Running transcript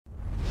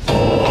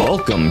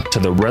Welcome to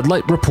the Red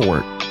Light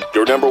Report,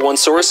 your number one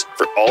source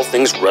for all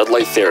things red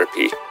light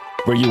therapy,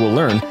 where you will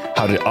learn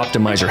how to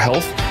optimize your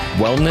health,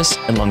 wellness,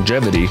 and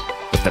longevity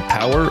with the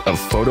power of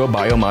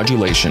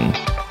photobiomodulation.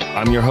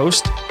 I'm your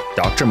host,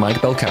 Dr.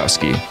 Mike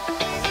Belkowski.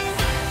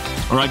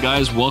 All right,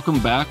 guys, welcome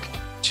back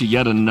to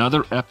yet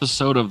another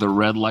episode of the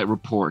Red Light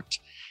Report.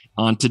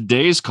 On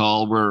today's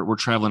call, we're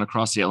traveling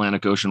across the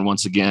Atlantic Ocean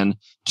once again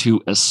to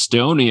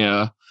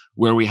Estonia,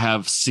 where we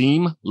have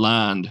Siim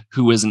Land,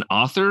 who is an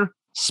author,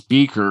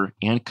 speaker,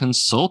 and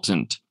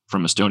consultant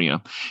from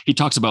Estonia. He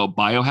talks about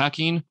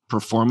biohacking,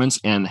 performance,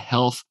 and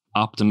health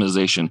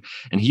optimization.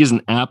 And he is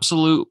an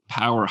absolute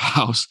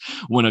powerhouse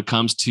when it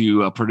comes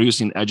to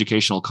producing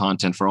educational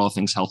content for all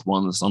things health,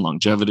 wellness, and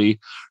longevity,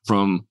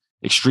 from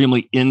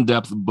extremely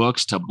in-depth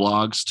books to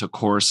blogs to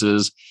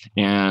courses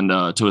and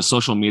to his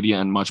social media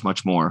and much,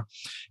 much more.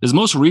 His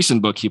most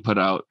recent book he put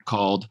out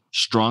called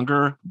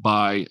Stronger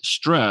by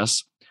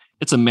Stress.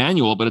 It's a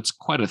manual, but it's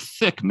quite a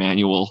thick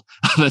manual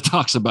that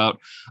talks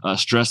about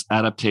stress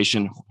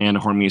adaptation and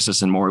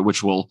hormesis and more,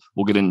 which we'll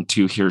get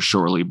into here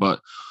shortly. But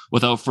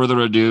without further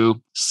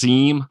ado,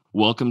 Siim,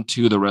 welcome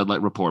to the Red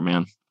Light Report,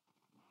 man.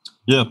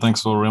 Yeah,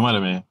 thanks for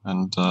reminding me,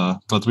 and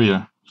glad to be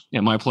here. Yeah,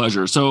 my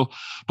pleasure. So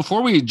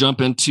before we jump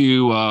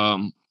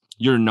into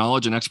your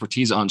knowledge and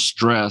expertise on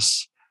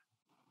stress,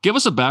 give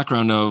us a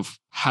background of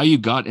how you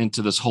got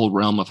into this whole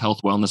realm of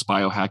health, wellness,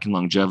 biohacking,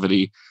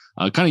 longevity,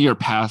 kind of your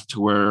path to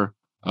where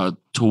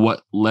to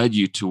what led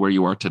you to where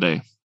you are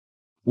today.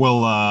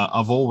 Well,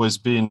 I've always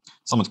been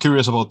somewhat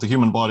curious about the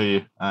human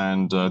body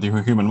and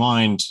the human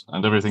mind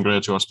and everything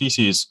related to our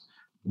species.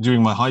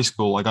 During my high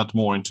school, I got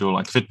more into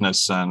like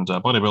fitness and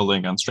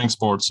bodybuilding and strength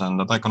sports and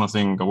that kind of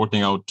thing,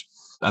 working out.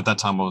 At that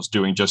time, I was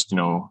doing just,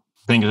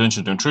 paying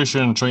attention to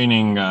nutrition,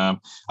 training. I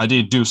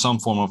did do some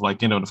form of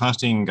like intermittent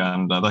fasting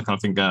and that kind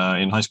of thing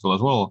in high school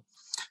as well.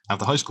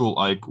 After high school,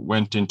 I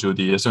went into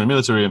the Estonian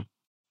military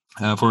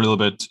for a little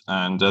bit.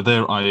 And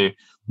there I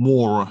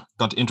more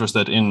got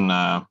interested in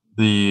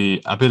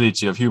the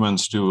ability of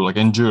humans to like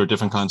endure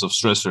different kinds of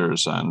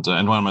stressors and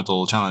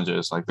environmental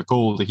challenges like the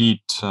cold, the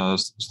heat,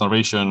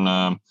 starvation,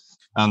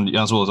 and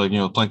as well as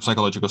like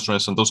psychological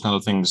stress and those kind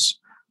of things.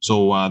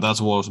 So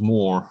that was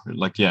more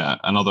like,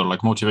 another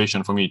like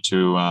motivation for me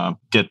to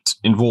get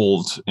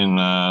involved in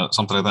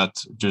something like that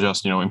to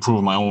just,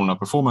 improve my own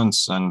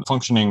performance and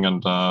functioning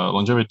and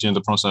longevity in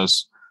the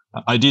process.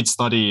 I did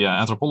study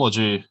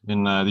anthropology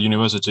in the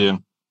university,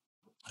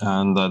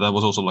 and that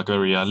was also like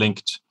very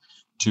linked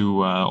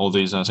to all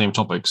these same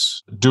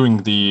topics.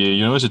 During the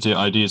university,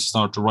 I did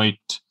start to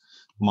write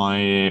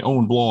my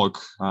own blog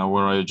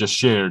where I just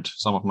shared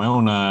some of my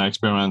own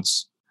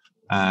experiments.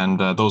 And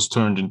those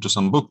turned into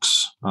some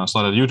books,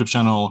 started a YouTube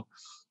channel,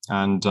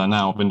 and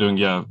now I've been doing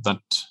that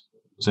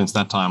since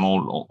that time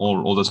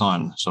all the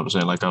time, so to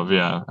say. Like I have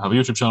a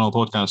YouTube channel,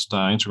 podcast,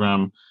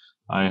 Instagram.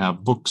 I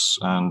have books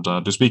and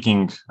do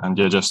speaking and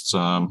just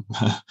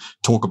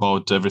talk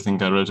about everything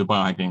related to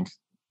biohacking.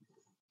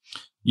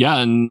 Yeah,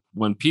 and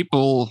when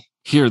people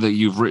hear that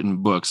you've written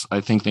books, I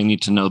think they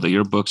need to know that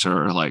your books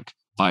are like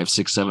 500,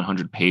 600,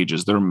 700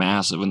 pages. They're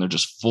massive and they're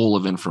just full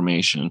of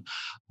information,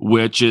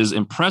 which is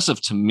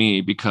impressive to me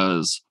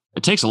because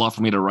it takes a lot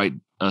for me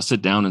to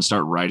sit down and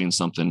start writing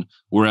something.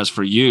 Whereas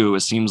for you,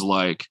 it seems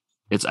like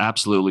it's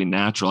absolutely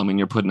natural. I mean,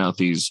 you're putting out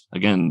these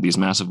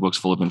massive books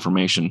full of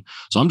information.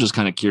 So I'm just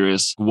kind of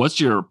curious, what's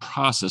your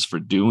process for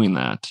doing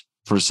that,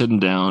 for sitting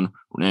down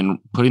and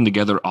putting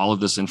together all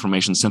of this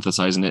information,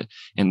 synthesizing it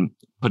and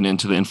putting it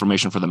into the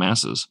information for the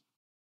masses?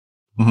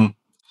 Mm-hmm.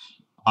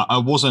 I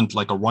wasn't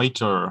like a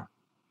writer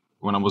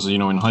when I was,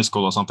 in high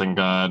school or something.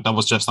 That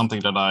was just something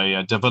that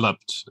I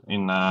developed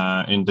in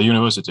the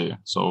university.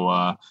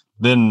 So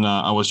then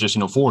I was just,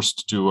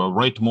 forced to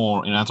write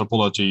more in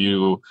anthropology.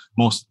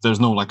 There's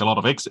no like a lot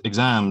of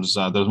exams.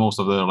 There's most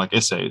of the like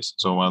essays.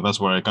 So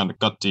that's where I kind of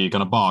got the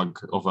kind of bug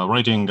of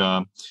writing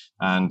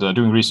and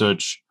doing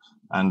research.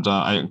 And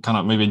I kind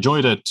of maybe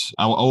enjoyed it.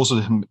 I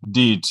also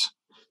did,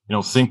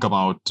 think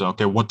about,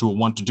 okay, what do I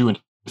want to do in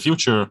the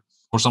future?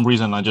 For some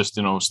reason, I just,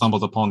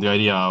 stumbled upon the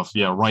idea of,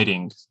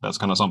 writing. That's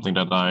kind of something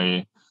that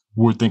I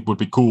would think would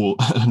be cool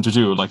to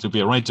do, like to be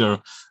a writer.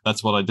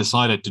 That's what I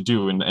decided to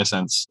do in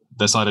essence,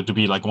 decided to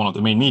be like one of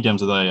the main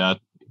mediums that I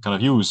kind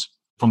of use.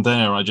 From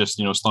there, I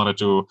just, started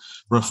to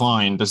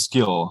refine the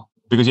skill.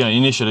 Because,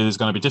 initially it's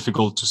going to be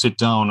difficult to sit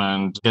down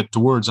and get the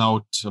words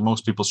out.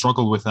 Most people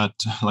struggle with that.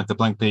 Like the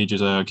blank page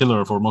is a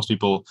killer for most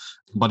people.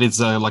 But it's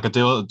like a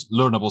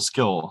learnable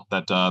skill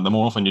that the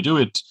more often you do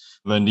it,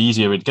 then the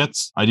easier it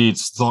gets. I did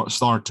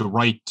start to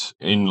write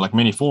in like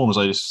many forms.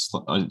 I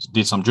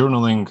did some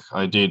journaling.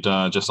 I did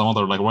just some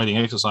other like writing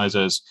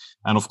exercises.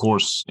 And of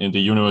course, in the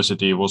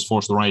university, was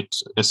forced to write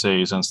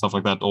essays and stuff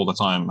like that all the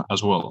time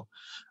as well.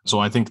 So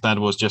I think that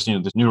was just,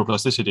 the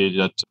neuroplasticity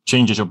that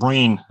changes your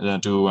brain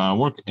to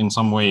work in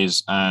some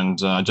ways, and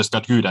I just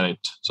got good at it.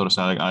 So to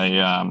say, like,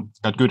 I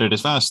got good at it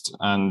fast.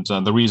 And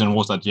the reason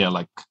was that,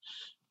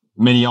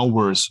 many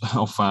hours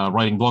of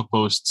writing blog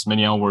posts,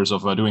 many hours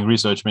of doing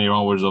research, many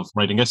hours of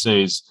writing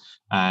essays,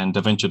 and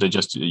eventually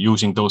just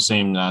using those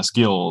same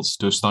skills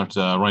to start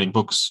writing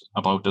books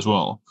about as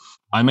well.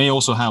 I may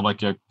also have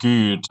like a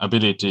good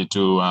ability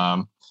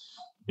to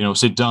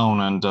sit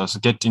down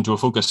and get into a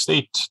focused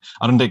state.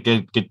 I don't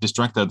get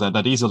distracted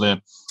that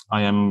easily.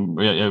 I am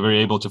very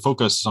able to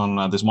focus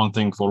on this one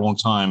thing for a long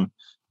time.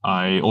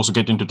 I also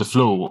get into the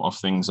flow of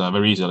things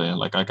very easily.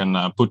 Like I can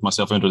put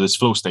myself into this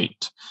flow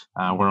state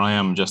where I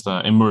am just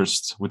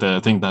immersed with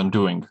the thing that I'm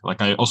doing.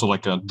 Like I also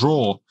like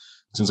draw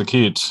since a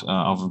kid.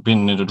 I've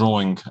been into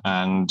drawing,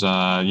 and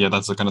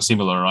that's a kind of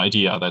similar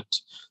idea that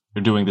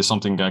you're doing this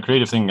something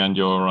creative thing, and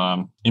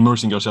you're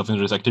immersing yourself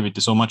into this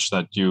activity so much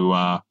that you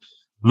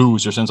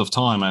lose your sense of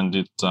time, and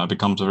it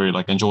becomes very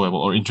like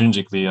enjoyable or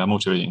intrinsically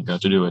motivating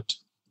to do it.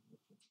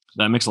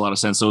 That makes a lot of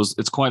sense. So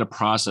it's quite a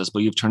process,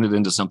 but you've turned it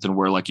into something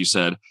where, like you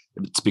said,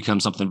 it's become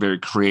something very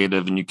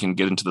creative, and you can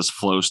get into this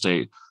flow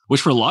state,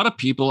 which for a lot of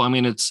people, I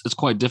mean, it's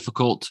quite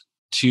difficult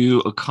to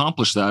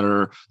accomplish that,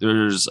 or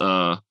there's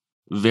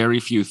very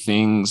few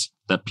things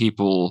that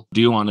people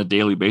do on a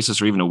daily basis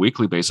or even a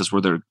weekly basis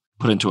where they're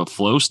put into a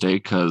flow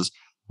state, because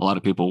a lot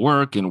of people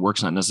work, and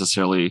work's not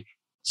necessarily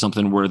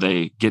something where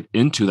they get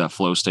into that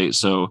flow state.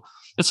 So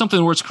it's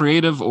something where it's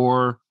creative,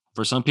 or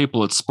for some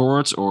people, it's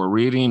sports or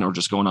reading or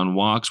just going on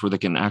walks where they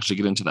can actually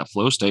get into that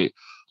flow state.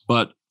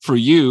 But for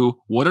you,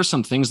 what are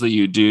some things that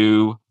you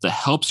do that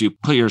helps you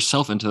put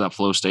yourself into that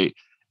flow state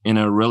in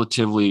a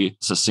relatively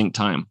succinct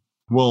time?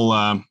 Well,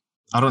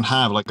 I don't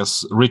have like a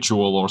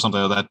ritual or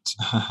something like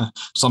that.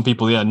 Some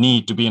people,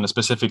 need to be in a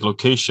specific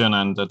location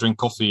and drink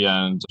coffee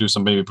and do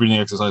some maybe breathing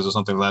exercise or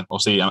something like that, or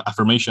say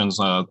affirmations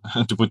to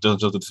put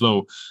themselves into the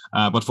flow.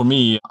 But for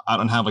me, I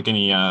don't have like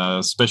any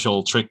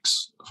special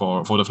tricks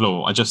for the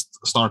flow. I just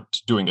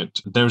start doing it.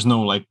 There's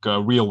no like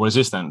real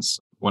resistance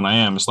when I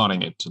am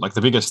starting it. Like the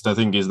biggest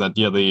thing is that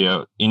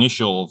the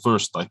initial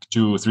first like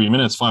 2-3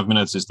 minutes, 5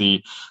 minutes is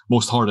the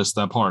most hardest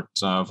part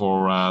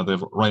for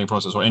the writing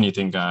process, or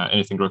anything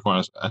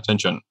requires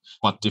attention.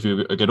 But if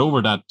you get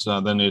over that,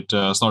 then it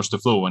starts to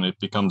flow and it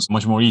becomes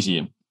much more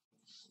easy.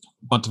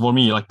 But for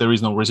me, like there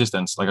is no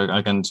resistance. Like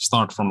I can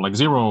start from like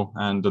zero,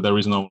 and there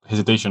is no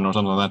hesitation or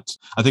something like that.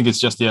 I think it's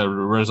just a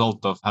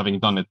result of having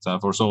done it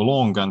for so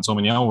long and so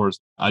many hours.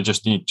 I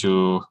just need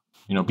to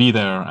be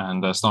there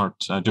and start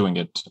doing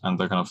it, and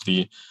the kind of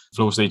the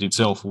flow state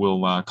itself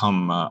will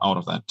come out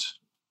of that.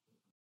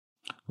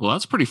 Well,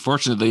 that's pretty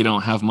fortunate that you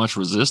don't have much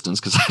resistance,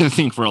 because I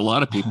think for a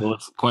lot of people,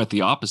 it's quite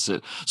the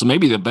opposite. So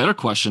maybe the better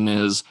question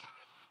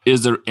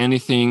is there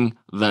anything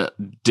that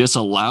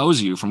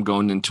disallows you from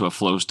going into a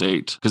flow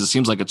state? Because it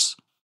seems like it's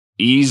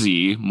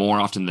easy more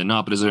often than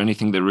not, but is there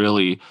anything that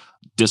really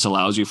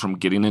disallows you from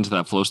getting into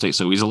that flow state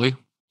so easily?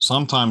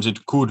 Sometimes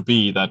it could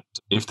be that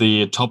if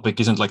the topic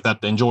isn't like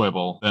that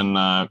enjoyable, then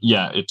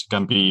it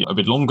can be a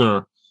bit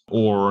longer,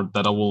 or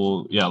that I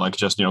will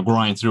just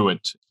grind through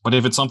it. But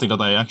if it's something that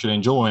I actually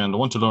enjoy and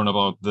want to learn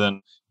about,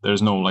 then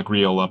there's no like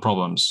real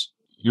problems.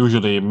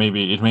 Usually,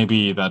 maybe it may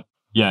be that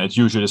it's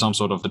usually some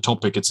sort of the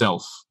topic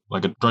itself,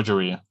 like a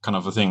drudgery kind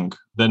of a thing.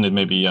 Then it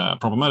may be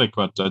problematic,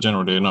 but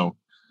generally no.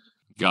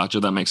 Gotcha.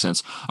 That makes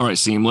sense. All right,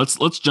 Siim,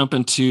 let's jump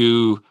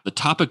into the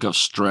topic of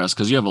stress,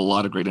 because you have a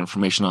lot of great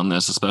information on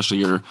this,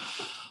 especially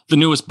the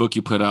newest book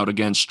you put out,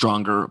 again,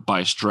 Stronger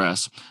by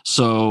Stress.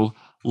 So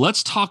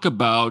let's talk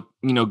about,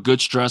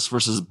 good stress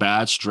versus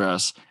bad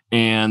stress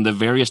and the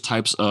various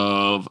types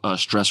of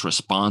stress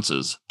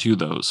responses to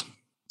those.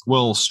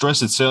 Well,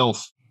 stress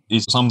itself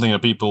is something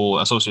that people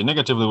associate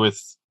negatively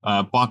with,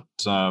 but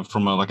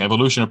from a like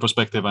evolutionary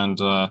perspective and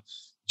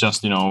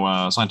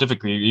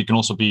scientifically, it can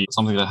also be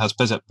something that has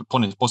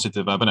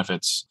positive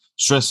benefits.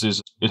 Stress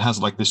it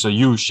has like this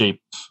U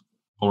shape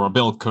or a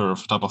bell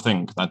curve type of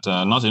thing, that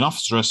not enough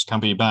stress can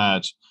be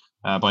bad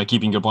by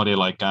keeping your body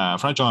like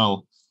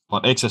fragile,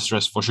 but excess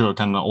stress for sure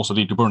can also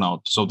lead to burnout.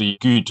 So the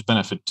good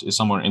benefit is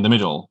somewhere in the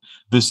middle.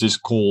 This is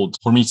called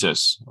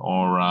hormesis,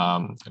 or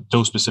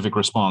dose-specific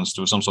response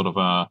to some sort of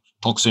a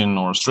toxin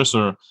or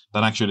stressor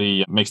that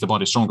actually makes the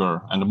body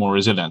stronger and more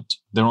resilient.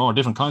 There are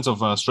different kinds of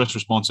stress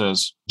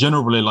responses.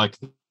 Generally, like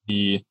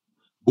the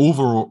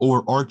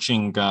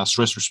overarching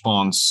stress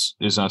response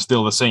is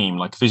still the same.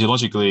 Like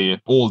physiologically,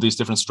 all these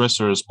different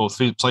stressors, both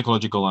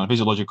psychological and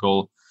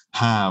physiological,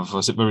 have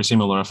a very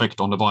similar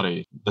effect on the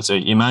body. Let's say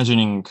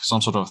imagining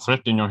some sort of threat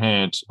in your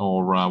head,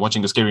 or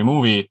watching a scary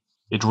movie,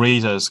 it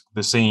raises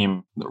the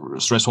same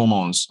stress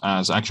hormones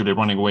as actually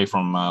running away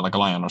from like a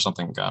lion or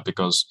something,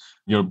 because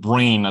your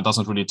brain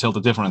doesn't really tell the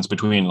difference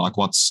between like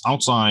what's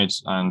outside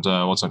and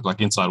what's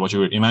like inside what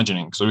you're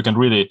imagining. So you can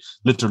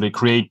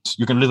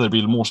literally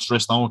be more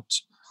stressed out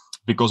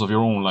because of your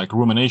own like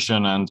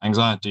rumination and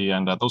anxiety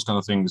and those kind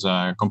of things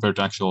compared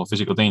to actual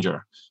physical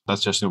danger.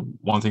 That's just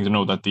one thing to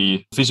know, that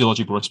the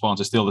physiological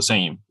response is still the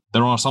same.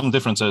 There are some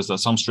differences, that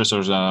some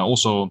stressors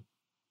also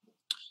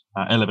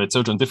elevate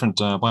certain different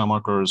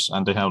biomarkers,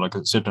 and they have like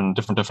certain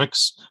different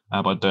effects.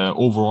 But the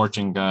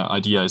overarching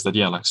idea is that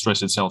like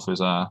stress itself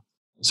is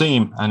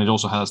same, and it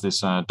also has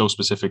this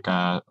dose-specific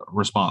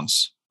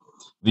response.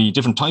 The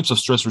different types of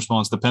stress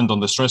response depend on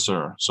the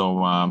stressor.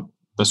 So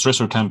the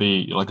stressor can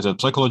be, like I said,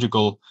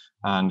 psychological,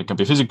 and it can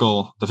be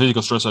physical. The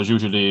physical stressors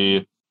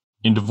usually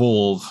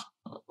involve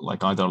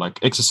like either like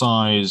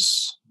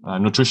exercise,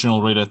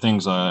 nutritional related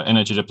things,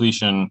 energy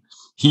depletion,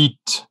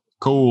 heat,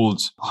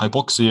 cold,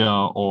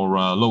 hypoxia, or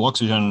low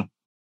oxygen,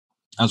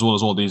 as well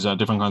as all these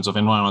different kinds of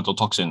environmental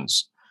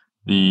toxins,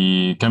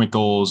 the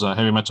chemicals,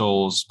 heavy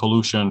metals,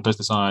 pollution,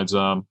 pesticides,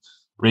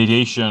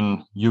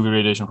 radiation, UV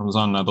radiation from the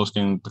sun, those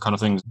kind of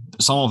things.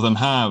 Some of them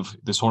have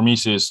this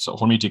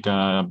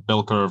hormetic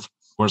bell curve,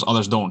 whereas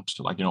others don't.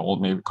 Like, all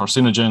maybe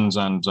carcinogens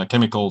and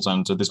chemicals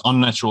and these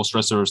unnatural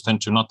stressors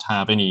tend to not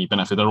have any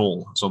benefit at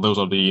all. So those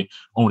are the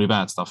only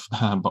bad stuff.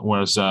 But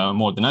whereas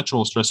more the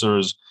natural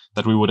stressors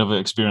that we would have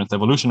experienced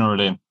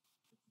evolutionarily,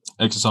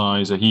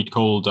 exercise, heat,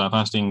 cold,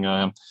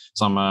 fasting,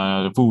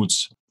 some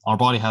foods, our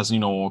body has,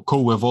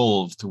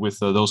 co-evolved with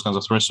those kinds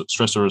of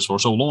stressors for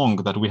so long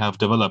that we have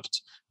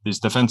developed these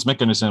defense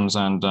mechanisms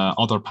and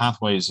other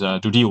pathways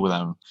to deal with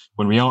them.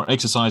 When we are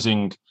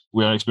exercising,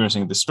 we are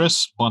experiencing the stress,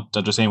 but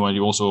at the same way,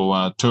 you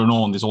also turn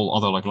on these all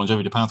other like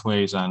longevity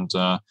pathways and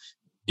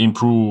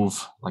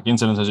improve like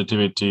insulin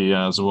sensitivity,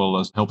 as well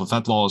as help with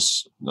fat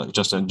loss,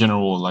 just a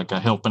general like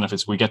health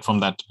benefits we get from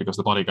that, because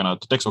the body kind of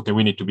detects, okay,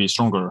 we need to be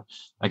stronger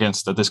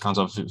against this kinds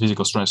of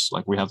physical stress.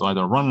 Like we have to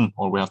either run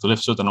or we have to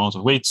lift certain amounts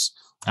of weights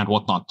and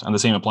whatnot. And the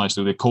same applies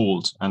to the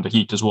cold and the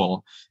heat as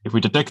well. If we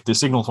detect the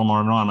signal from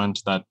our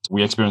environment that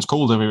we experience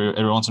cold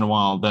every once in a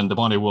while, then the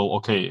body will,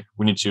 okay,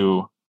 we need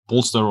to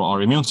bolster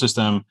our immune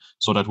system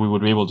so that we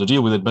would be able to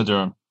deal with it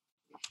better.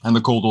 And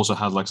the cold also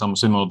has like some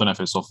similar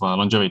benefits of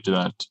longevity to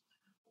that.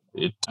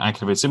 It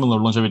activates similar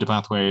longevity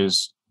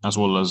pathways, as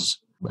well as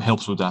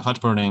helps with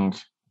fat burning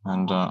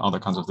and other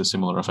kinds of the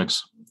similar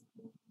effects.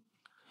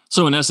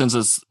 So in essence,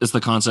 it's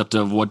the concept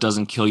of what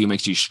doesn't kill you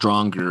makes you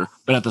stronger,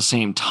 but at the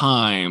same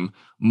time,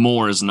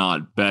 more is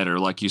not better.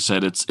 Like you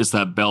said, it's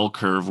that bell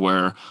curve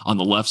where on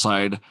the left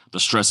side, the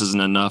stress isn't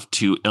enough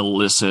to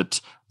elicit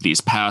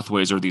these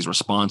pathways or these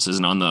responses,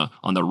 and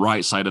on the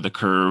right side of the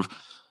curve,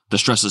 the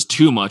stress is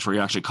too much where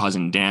you're actually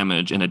causing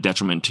damage and a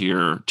detriment to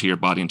your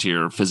body and to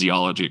your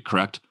physiology,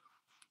 correct?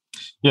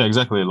 Yeah,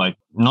 exactly. Like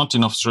not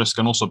enough stress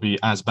can also be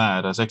as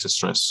bad as excess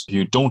stress. If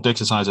you don't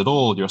exercise at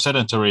all, you're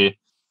sedentary,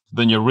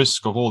 then your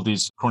risk of all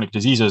these chronic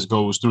diseases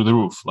goes through the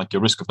roof. Like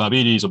your risk of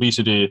diabetes,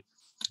 obesity,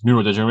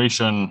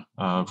 neurodegeneration,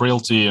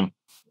 frailty,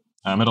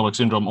 metabolic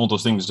syndrome, all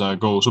those things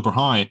go super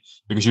high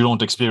because you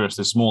don't experience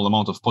this small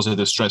amount of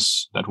positive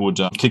stress that would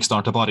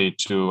kickstart the body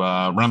to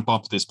ramp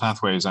up these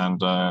pathways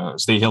and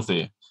stay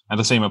healthy. And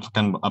the same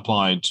can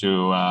apply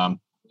to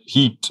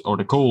heat or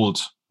the cold,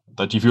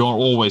 that if you are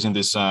always in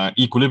this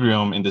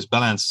equilibrium, in this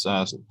balance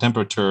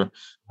temperature,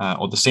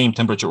 or the same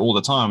temperature all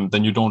the time,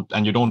 then you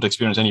don't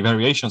experience any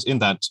variations in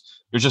that.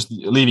 You're just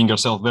leaving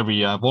yourself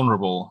very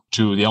vulnerable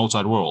to the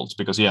outside world,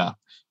 because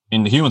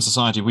in the human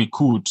society, we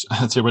could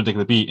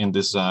theoretically be in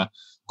this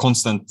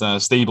constant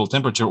stable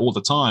temperature all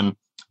the time.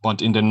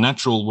 But in the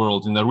natural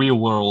world, in the real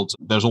world,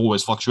 there's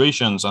always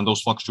fluctuations, and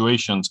those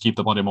fluctuations keep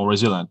the body more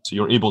resilient.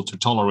 You're able to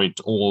tolerate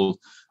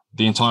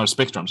the entire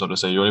spectrum, so to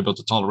say. You're able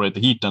to tolerate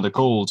the heat and the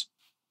cold.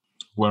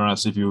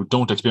 Whereas if you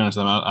don't experience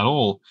them at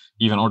all,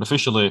 even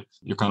artificially,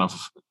 you're kind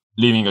of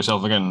leaving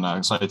yourself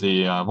again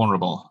slightly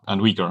vulnerable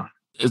and weaker.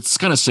 It's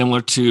kind of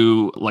similar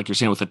to, like you're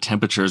saying, with the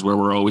temperatures, where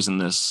we're always in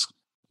this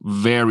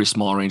very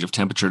small range of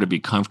temperature to be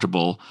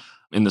comfortable.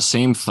 In the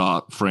same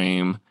thought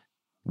frame,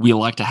 we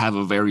like to have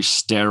a very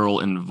sterile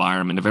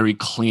environment, a very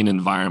clean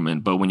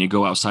environment. But when you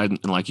go outside,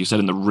 and like you said,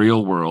 in the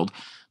real world,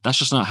 that's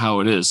just not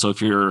how it is. So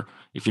if you're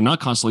not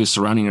constantly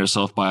surrounding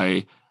yourself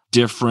by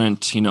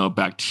different,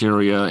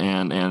 bacteria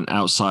and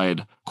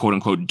outside, quote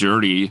unquote,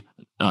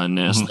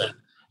 dirtiness,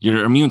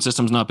 your immune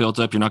system's not built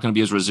up. You're not going to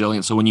be as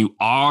resilient. So when you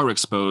are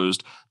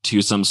exposed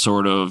to some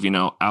sort of,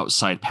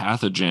 outside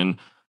pathogen,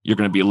 you're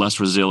going to be less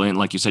resilient.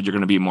 Like you said, you're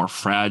going to be more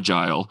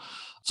fragile.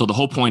 So the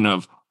whole point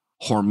of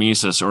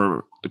hormesis,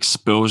 or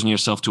exposing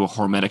yourself to a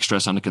hormetic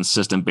stress on a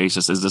consistent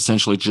basis, is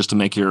essentially just to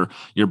make your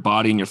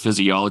body and your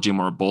physiology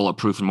more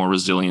bulletproof and more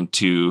resilient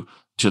to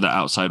the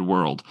outside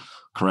world.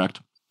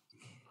 Correct?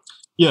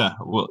 Yeah,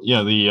 well,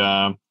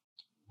 the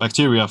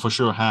bacteria for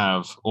sure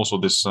have also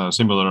this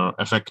similar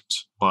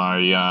effect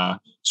by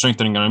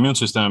strengthening our immune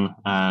system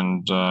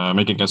and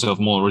making ourselves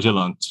more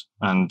resilient.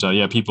 And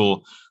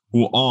people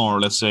who are,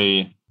 let's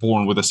say,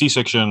 born with a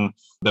C-section,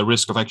 the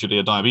risk of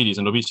actually diabetes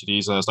and obesity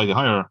is slightly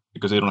higher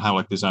because they don't have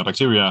like this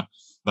bacteria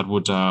that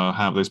would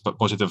have this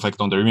positive effect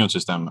on their immune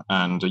system.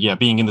 And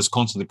being in this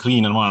constantly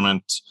clean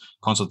environment,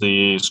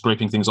 constantly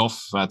scraping things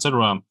off,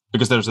 etc.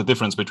 Because there's a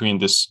difference between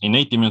this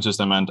innate immune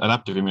system and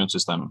adaptive immune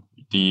system.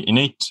 The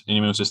innate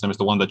immune system is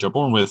the one that you're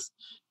born with,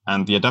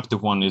 and the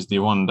adaptive one is the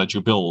one that you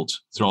build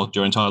throughout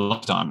your entire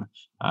lifetime.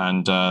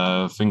 And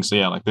things,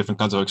 like different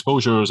kinds of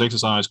exposures,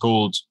 exercise,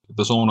 cold,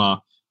 the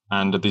sauna,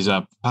 and these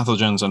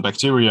pathogens and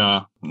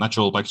bacteria,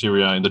 natural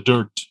bacteria in the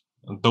dirt,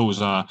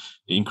 those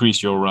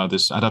increase your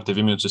this adaptive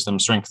immune system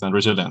strength and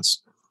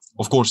resilience.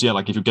 Of course,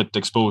 like if you get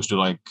exposed to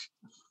like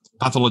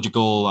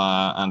pathological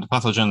and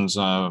pathogens,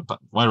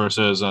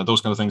 viruses,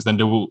 those kind of things, then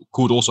they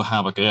could also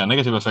have like a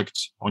negative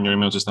effect on your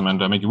immune system and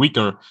make you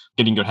weaker.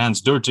 Getting your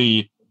hands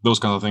dirty, those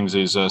kind of things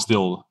is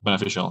still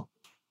beneficial.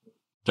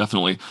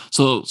 Definitely.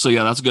 So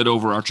yeah, that's a good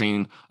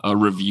overarching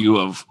review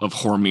of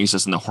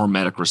hormesis and the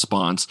hormetic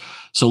response.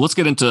 So let's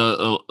get into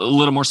a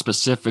little more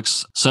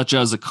specifics, such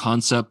as the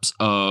concepts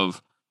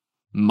of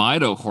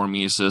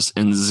mitohormesis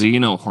and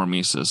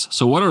xenohormesis.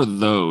 So what are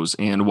those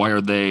and why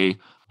are they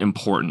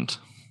important?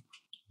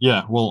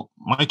 Yeah, well,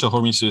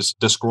 mitohormesis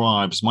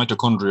describes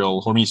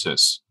mitochondrial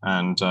hormesis,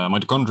 and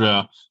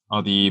mitochondria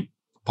are the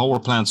power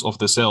plants of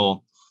the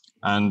cell,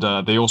 and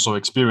they also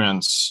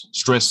experience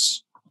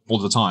stress all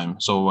the time.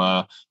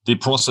 So the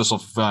process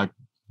of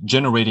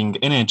generating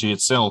energy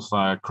itself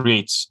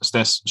creates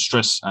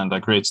stress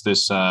and creates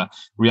this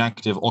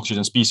reactive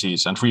oxygen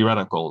species and free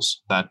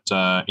radicals that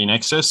in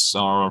excess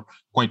are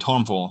quite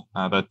harmful,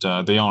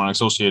 that they are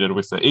associated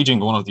with aging.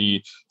 One of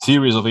the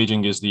theories of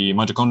aging is the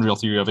mitochondrial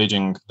theory of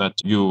aging, that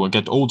you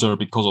get older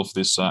because of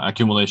this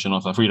accumulation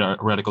of free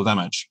radical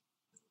damage.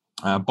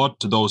 But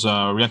those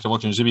reactive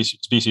oxygen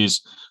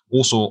species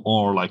also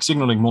are like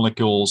signaling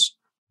molecules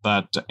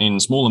that in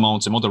small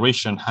amounts in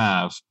moderation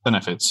have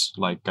benefits,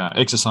 like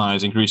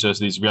exercise increases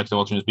these reactive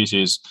oxygen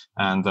species,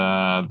 and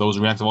those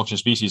reactive oxygen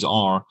species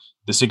are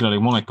the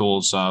signaling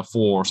molecules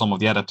for some of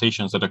the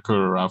adaptations that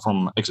occur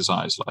from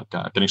exercise,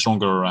 like getting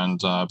stronger and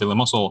building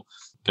muscle,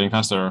 getting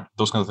faster,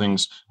 those kind of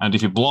things. And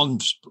if you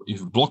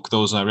block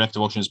those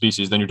reactive oxygen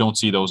species, then you don't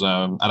see those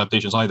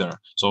adaptations either.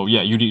 So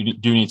yeah, you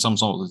do need some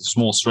sort of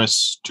small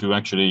stress to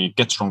actually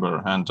get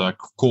stronger and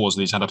cause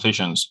these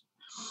adaptations.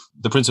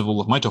 The principle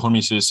of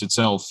mitohormesis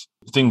itself,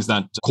 things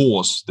that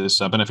cause this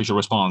beneficial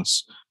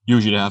response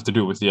usually have to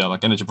do with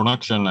like energy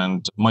production,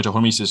 and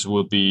mitohormesis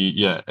will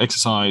be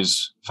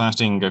exercise,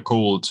 fasting,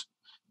 cold,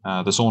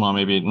 the sauna,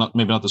 maybe not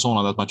the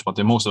sauna that much, but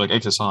the most like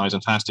exercise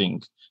and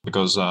fasting,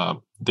 because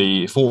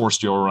they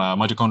forced your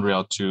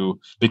mitochondria to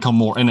become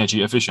more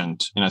energy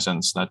efficient, in a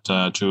sense that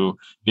to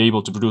be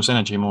able to produce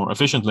energy more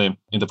efficiently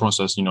in the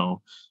process,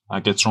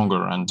 get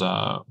stronger and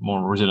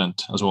more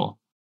resilient as well.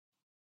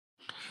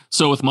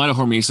 So with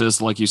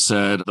mitohormesis, like you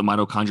said, the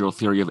mitochondrial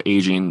theory of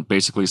aging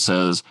basically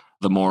says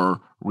the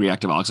more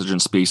reactive oxygen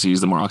species,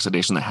 the more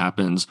oxidation that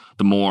happens,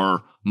 the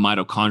more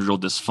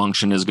mitochondrial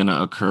dysfunction is going to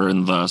occur,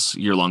 and thus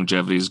your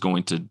longevity is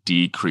going to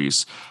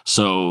decrease.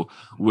 So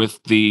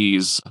with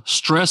these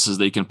stresses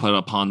they can put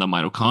upon the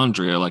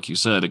mitochondria, like you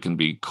said, it can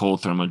be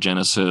cold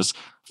thermogenesis,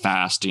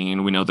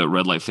 fasting. We know that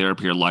red light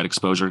therapy or light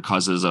exposure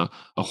causes a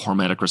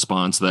hormetic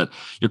response, that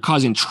you're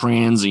causing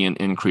transient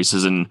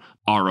increases in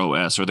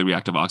ROS, or the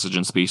reactive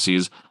oxygen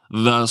species.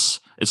 Thus,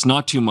 it's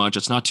not too much,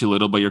 it's not too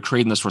little, but you're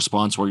creating this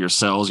response where your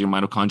cells, your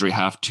mitochondria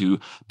have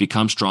to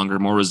become stronger,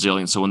 more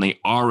resilient. So when they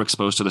are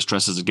exposed to the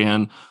stresses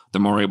again,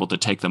 they're more able to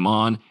take them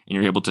on, and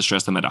you're able to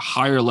stress them at a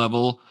higher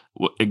level,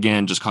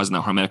 again, just causing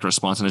that hormetic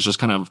response. And it's just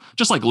kind of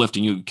just like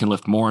lifting. You can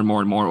lift more and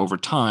more and more over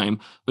time,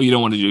 but you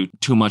don't want to do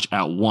too much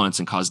at once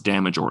and cause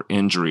damage or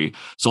injury.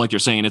 So like you're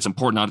saying, it's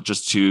important not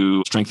just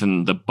to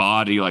strengthen the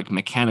body like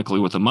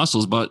mechanically with the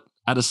muscles, but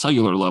at a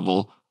cellular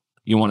level,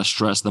 you want to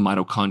stress the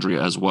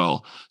mitochondria as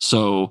well.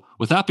 So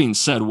with that being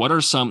said, what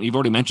are some, you've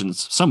already mentioned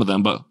some of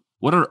them, but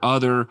what are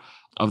other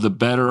of the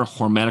better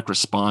hormetic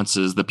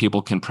responses that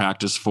people can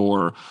practice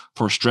for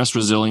stress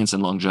resilience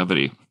and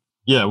longevity?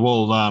 Yeah,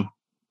 well,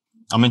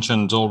 I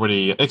mentioned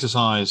already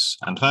exercise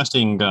and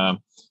fasting.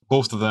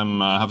 Both of them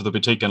have to be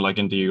taken like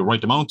in the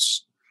right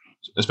amounts,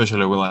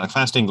 especially with like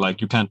fasting. Like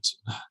you can't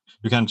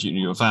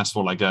fast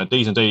for like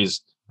days and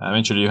days.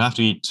 Eventually you have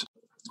to eat,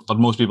 but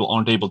most people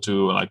aren't able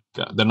to,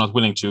 they're not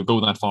willing to go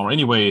that far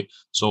anyway.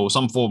 So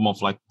some form of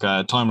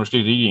time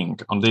restricted eating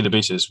on a daily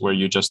basis, where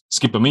you just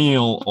skip a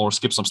meal or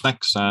skip some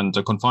snacks and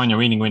confine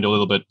your eating window a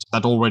little bit,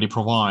 that already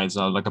provides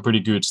a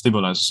pretty good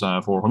stimulus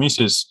for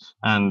hormesis,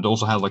 and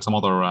also has some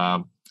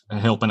other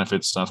health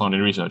benefits found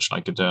in research,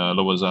 like it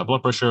lowers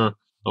blood pressure,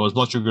 lowers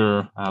blood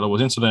sugar,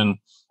 lowers insulin,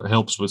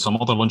 helps with some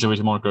other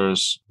longevity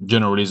markers.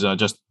 Generally is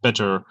just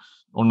better,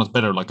 or not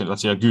better,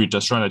 let's say a good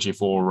strategy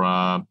for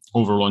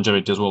overall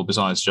longevity as well,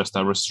 besides just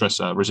stress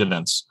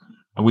resilience.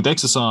 And with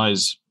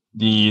exercise,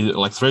 the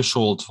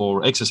threshold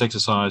for excess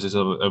exercise is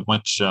a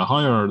much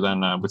higher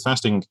than with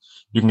fasting.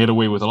 You can get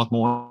away with a lot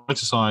more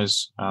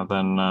exercise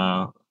than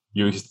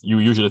you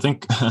usually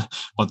think,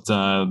 but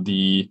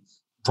the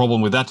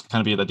problem with that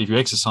can be that if you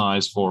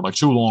exercise for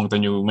too long,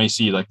 then you may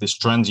see this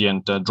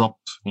transient drop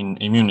in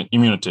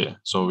immunity.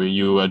 So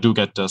you do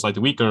get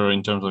slightly weaker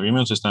in terms of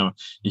immune system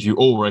if you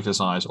over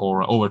exercise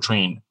or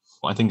overtrain.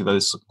 I think that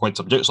is quite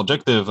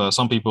subjective.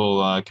 Some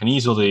people can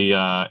easily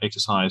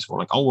exercise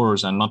for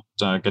hours and not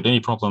get any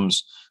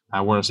problems,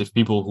 whereas if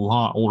people who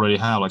already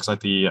have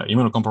slightly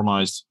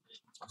immunocompromised,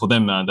 for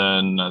them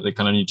then they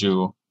kind of need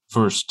to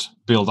first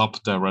build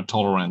up their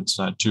tolerance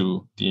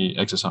to the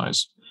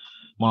exercise.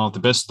 One of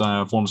the best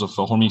forms of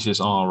hormesis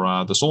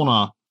are the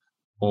sauna,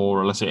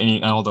 or let's say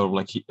any other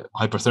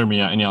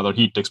hypothermia, any other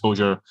heat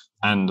exposure,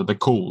 and the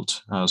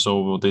cold.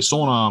 So the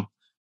sauna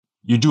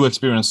you do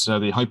experience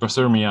the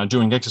hyperthermia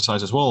during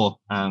exercise as well.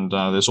 And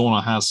the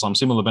sauna has some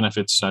similar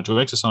benefits to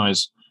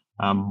exercise,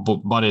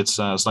 but it's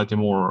slightly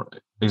more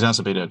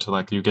exacerbated.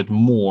 Like you get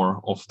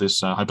more of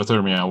this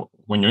hyperthermia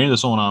when you're in the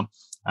sauna.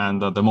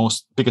 And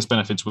the biggest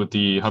benefits with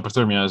the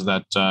hyperthermia is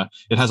that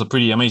it has a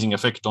pretty amazing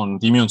effect on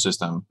the immune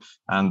system.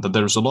 And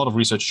there's a lot of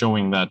research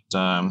showing that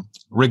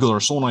regular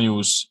sauna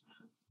use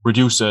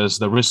reduces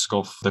the risk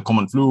of the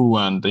common flu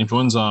and the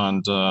influenza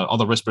and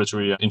other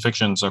respiratory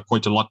infections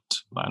quite a lot.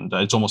 And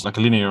it's almost like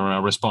a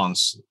linear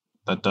response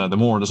that the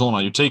more the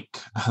sauna you take,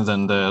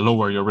 then the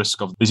lower your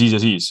risk of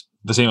diseases is.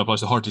 The same applies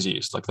to heart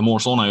disease. Like the more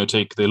sauna you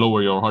take, the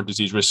lower your heart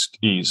disease risk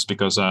is,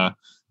 because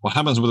what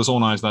happens with the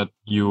sauna is that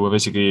you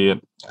basically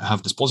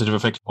have this positive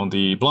effect on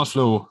the blood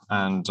flow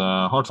and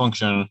heart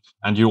function,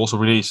 and you also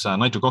release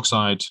nitric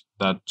oxide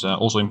that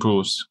also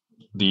improves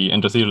the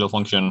endothelial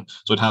function.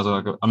 So it has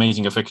an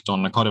amazing effect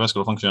on the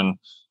cardiovascular function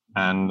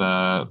and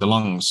the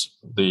lungs,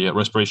 the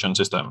respiration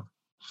system.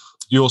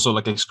 You also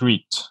like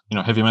excrete,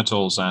 heavy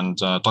metals and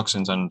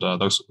toxins and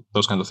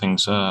those kinds of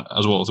things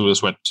as well through the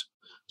sweat.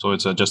 So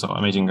it's just an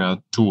amazing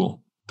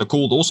tool. The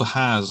cold also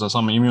has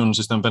some immune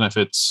system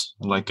benefits,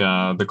 like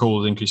the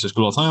cold increases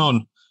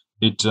glutathione.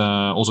 It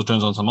also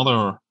turns on some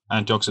other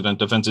antioxidant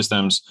defense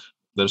systems.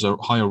 There's a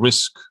higher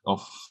risk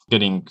of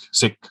getting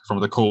sick from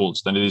the cold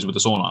than it is with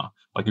the sauna.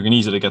 Like you can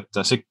easily get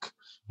sick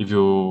if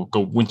you go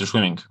winter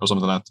swimming or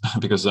something like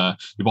that, because your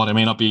body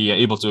may not be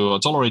able to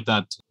tolerate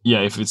that.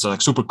 Yeah, if it's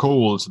like super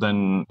cold,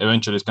 then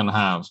eventually it's gonna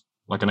have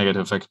like a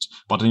negative effect.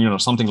 But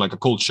something like a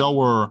cold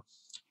shower,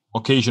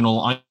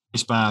 occasional ice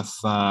bath,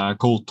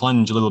 cold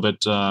plunge a little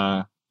bit,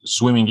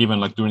 swimming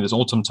even like during this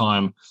autumn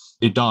time,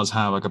 it does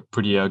have like a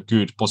pretty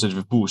good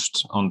positive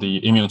boost on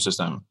the immune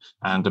system.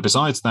 And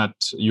besides that,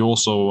 you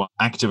also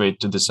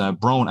activate this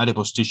brown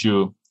adipose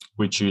tissue,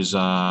 which is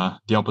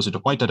the opposite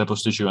of white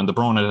adipose tissue. And the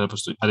brown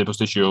adipose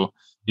tissue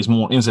is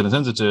more insulin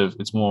sensitive.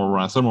 It's more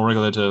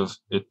thermoregulative.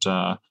 It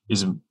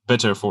is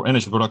better for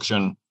energy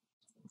production,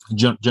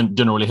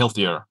 generally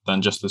healthier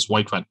than just this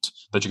white fat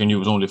that you can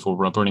use only for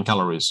burning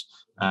calories.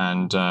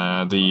 And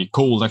the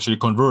cold actually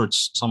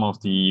converts some of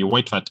the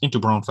white fat into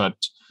brown fat.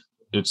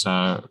 It's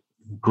a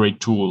great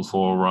tool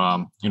for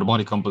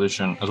body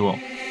composition as well.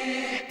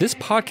 This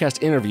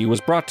podcast interview was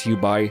brought to you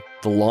by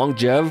the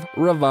Longev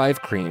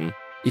Revive Cream.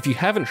 If you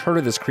haven't heard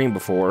of this cream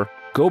before,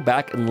 go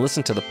back and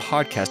listen to the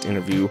podcast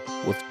interview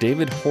with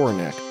David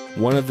Horonek,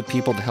 one of the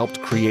people that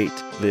helped create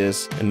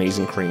this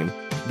amazing cream.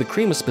 The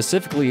cream is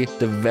specifically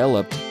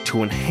developed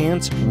to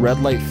enhance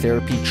red light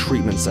therapy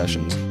treatment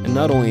sessions, and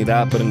not only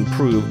that, but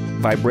improve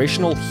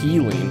vibrational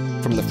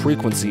healing from the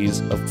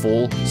frequencies of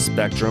full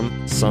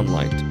spectrum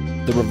sunlight.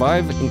 The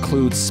Revive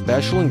includes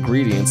special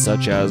ingredients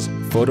such as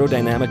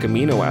photodynamic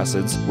amino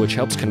acids, which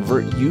helps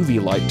convert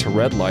UV light to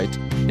red light.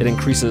 It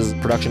increases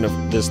production of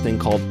this thing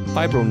called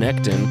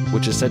fibronectin,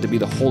 which is said to be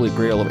the holy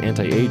grail of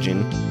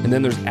anti-aging. And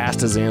then there's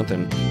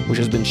astaxanthin, which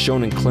has been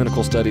shown in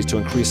clinical studies to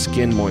increase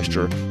skin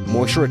moisture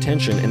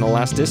retention, and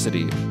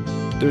elasticity.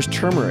 There's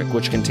turmeric,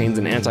 which contains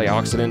an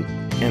antioxidant,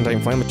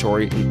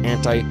 anti-inflammatory, and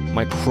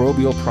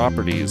antimicrobial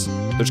properties.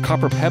 There's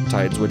copper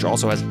peptides, which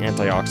also has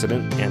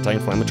antioxidant,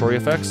 anti-inflammatory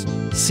effects.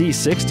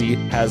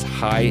 C60 has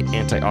high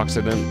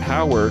antioxidant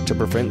power to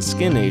prevent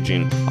skin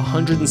aging,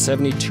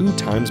 172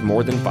 times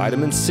more than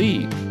vitamin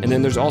C. And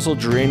then there's also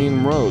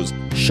geranium rose,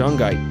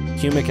 shungite,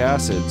 humic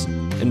acids.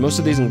 And most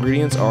of these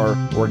ingredients are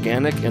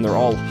organic and they're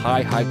all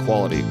high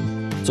quality.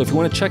 So if you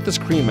want to check this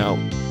cream out,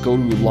 go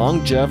to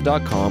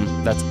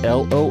longev.com, that's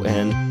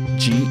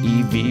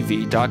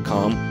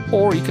LONGEVV.com,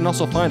 or you can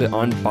also find it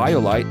on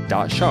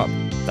biolight.shop.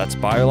 That's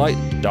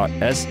biolight.shop.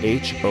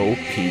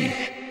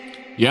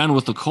 Yeah, and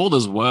with the cold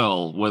as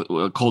well, with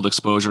cold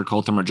exposure,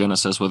 cold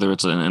thermogenesis, whether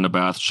it's in a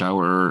bath,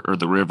 shower, or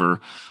the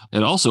river,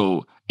 it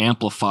also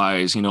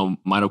amplifies,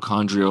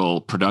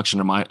 mitochondrial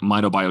production or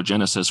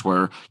mitobiogenesis,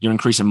 where you're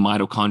increasing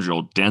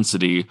mitochondrial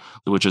density,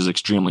 which is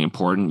extremely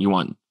important. You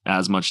want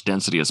as much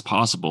density as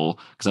possible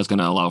because that's going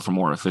to allow for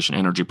more efficient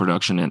energy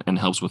production and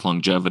helps with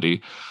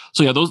longevity.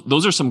 So yeah,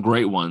 those are some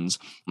great ones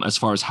as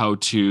far as how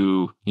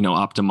to,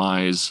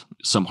 optimize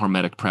some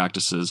hormetic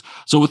practices.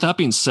 So with that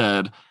being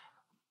said,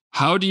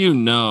 how do you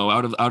know,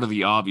 out of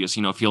the obvious,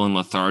 feeling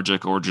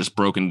lethargic or just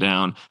broken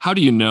down, how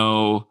do you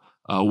know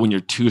when you're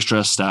too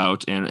stressed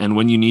out and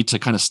when you need to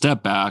kind of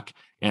step back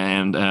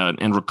and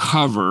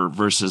recover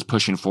versus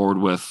pushing forward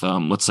with,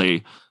 let's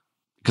say,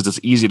 because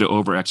it's easy to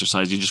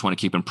over-exercise, you just want to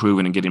keep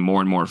improving and getting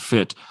more and more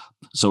fit.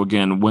 So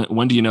again,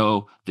 when do you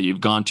know that you've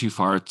gone too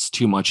far, it's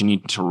too much, you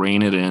need to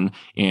rein it in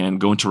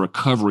and go into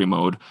recovery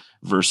mode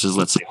versus,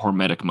 let's say,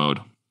 hormetic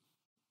mode?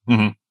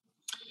 Mm-hmm.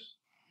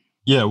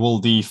 Yeah, well,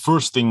 the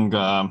first thing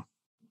that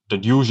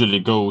usually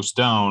goes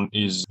down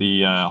is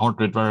the heart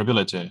rate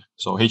variability.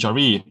 So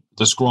HRV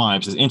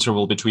describes the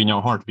interval between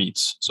your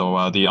heartbeats.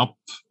 So the up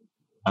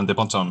and the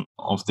bottom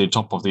of the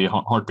top of the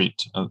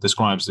heartbeat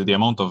describes the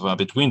amount of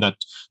between that.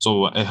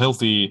 So a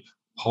healthy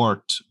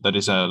heart that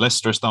is less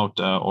stressed out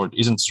or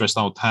isn't stressed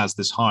out has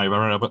this high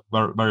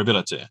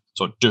variability.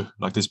 So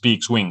like these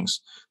big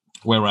swings.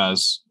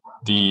 Whereas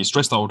The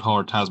stressed out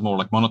heart has more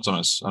like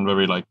monotonous and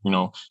very like,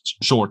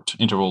 short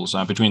intervals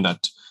between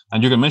that.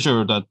 And you can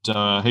measure that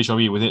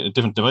HRV with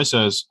different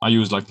devices. I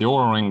use like the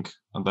Oura Ring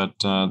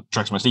that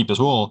tracks my sleep as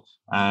well.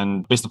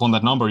 And based upon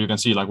that number, you can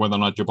see like whether or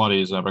not your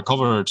body is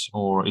recovered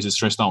or is it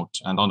stressed out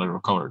and under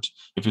recovered.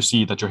 If you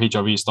see that your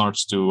HRV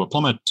starts to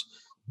plummet,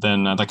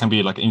 then that can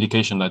be like an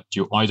indication that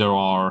you either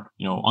are,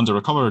 under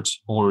recovered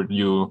or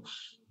you're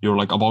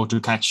like about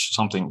to catch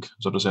something,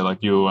 so to say, like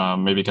you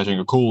maybe catching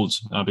a cold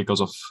because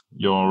of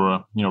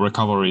your,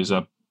 recovery is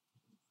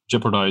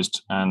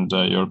jeopardized and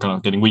you're kind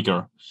of getting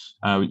weaker.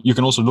 You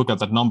can also look at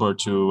that number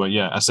to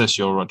assess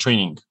your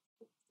training.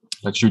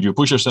 Like, should you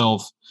push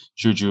yourself?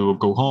 Should you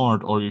go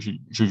hard, or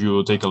should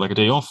you take a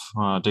day off,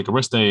 take a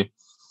rest day,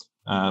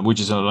 which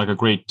is like a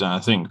great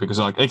thing, because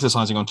like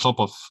exercising on top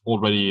of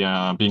already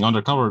being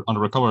under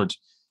recovered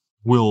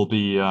will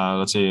be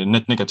let's say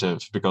net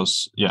negative,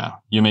 because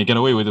you may get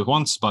away with it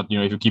once, but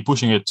if you keep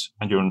pushing it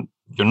and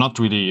you're not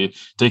really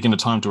taking the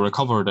time to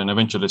recover, then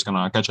eventually it's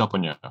gonna catch up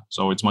on you.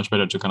 So it's much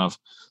better to kind of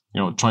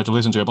try to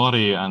listen to your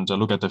body and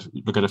look at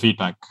the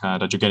feedback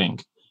that you're getting.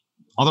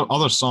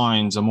 Other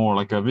signs, are more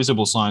like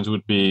visible signs,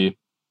 would be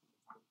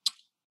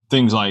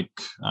things like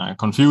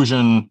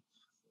confusion,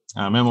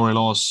 memory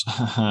loss,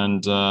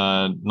 and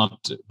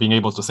not being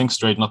able to think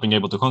straight, not being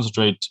able to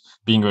concentrate,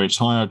 being very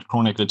tired,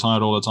 chronically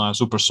tired all the time,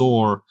 super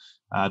sore,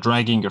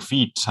 dragging your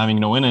feet, having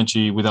no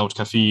energy without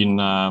caffeine,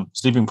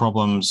 sleeping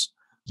problems,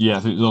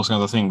 those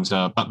kind of things,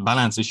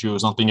 balance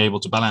issues, not being able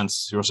to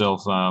balance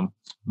yourself,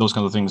 those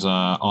kind of things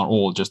are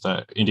all just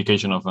an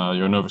indication of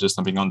your nervous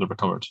system being under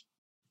recovered.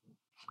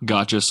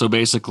 Gotcha. So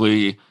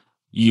basically,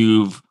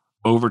 you've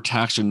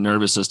overtaxed your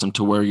nervous system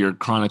to where you're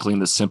chronically in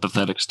the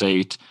sympathetic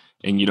state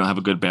and you don't have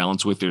a good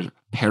balance with your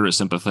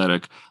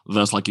parasympathetic.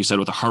 Thus, like you said,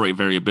 with the heart rate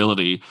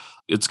variability,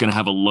 it's going to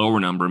have a lower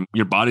number.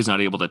 Your body's not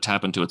able to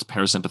tap into its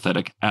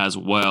parasympathetic as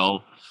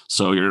well.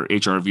 So your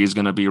HRV is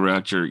going to be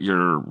wrecked.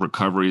 Your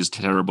recovery is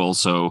terrible.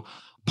 So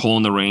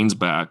pulling the reins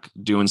back,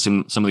 doing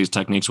some of these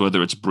techniques,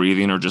 whether it's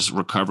breathing or just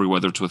recovery,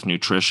 whether it's with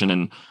nutrition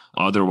and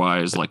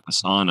otherwise, like the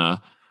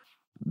sauna,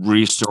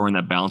 restoring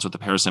that balance with the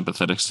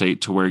parasympathetic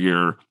state to where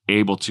you're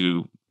able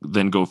to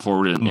then go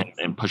forward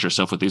and push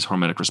yourself with these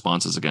hormetic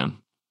responses again.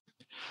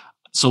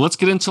 So let's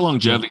get into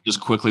longevity just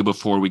quickly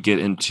before we get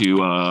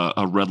into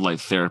a red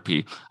light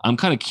therapy. I'm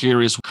kind of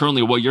curious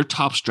currently what your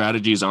top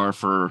strategies are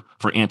for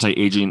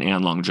anti-aging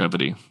and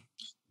longevity.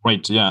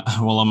 Right. Yeah.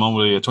 Well, I'm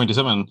only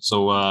 27,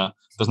 so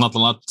there's not a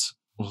lot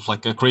of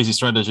like crazy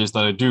strategies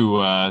that I do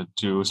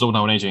to slow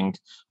down aging,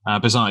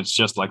 besides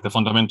just like the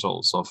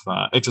fundamentals of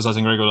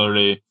exercising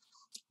regularly,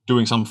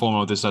 doing some form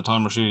of this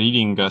time restricted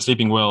eating,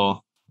 sleeping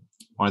well,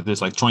 or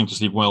this like trying to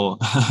sleep well,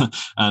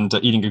 and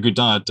eating a good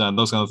diet,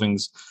 those kind of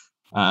things.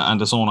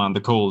 And the sauna and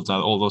the cold,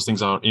 all those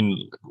things are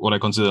in what I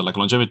consider like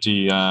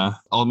longevity.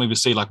 I'll maybe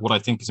say like what I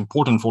think is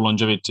important for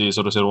longevity,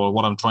 so to say, or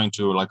what I'm trying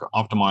to like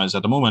optimize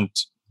at the moment.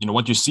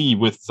 What you see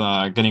with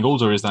getting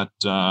older is that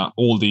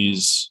all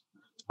these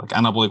like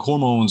anabolic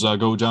hormones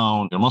go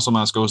down, your muscle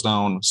mass goes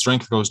down,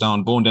 strength goes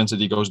down, bone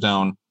density goes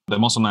down. The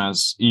muscle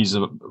mass is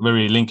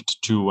very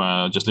linked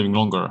to just living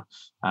longer.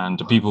 And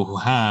the people who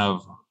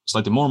have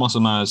slightly more muscle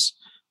mass,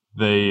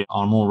 they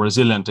are more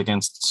resilient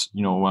against,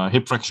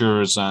 hip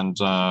fractures and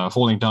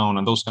falling down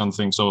and those kind of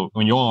things. So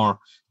when you are,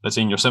 let's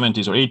say, in your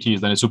 70s or 80s,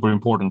 then it's super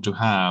important to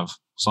have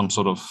some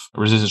sort of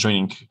resistance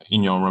training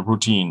in your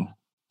routine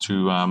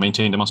to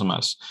maintain the muscle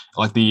mass.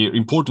 Like the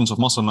importance of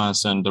muscle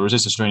mass and the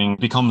resistance training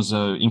becomes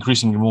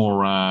increasingly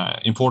more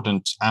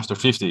important after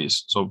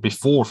 50s. So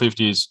before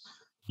 50s,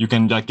 you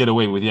can like get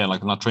away with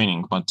like not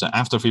training, but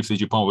after 50s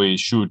you probably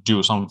should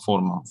do some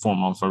form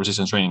of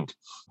resistance training.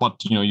 But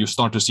you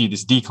start to see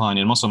this decline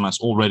in muscle mass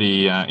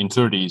already in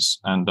 30s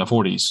and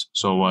 40s.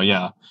 So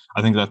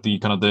I think that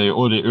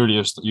the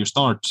earliest you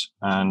start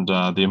and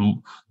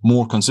the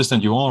more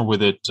consistent you are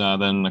with it,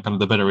 then kind of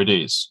the better it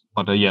is.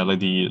 But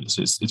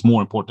it's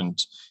more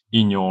important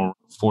in your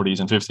 40s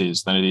and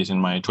 50s than it is in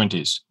my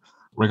 20s.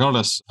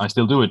 Regardless, I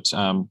still do it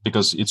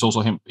because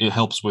it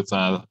helps with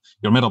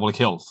your metabolic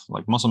health,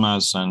 like muscle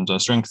mass and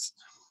strength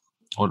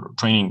or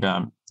training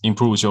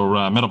improves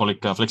your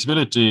metabolic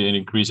flexibility, it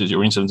increases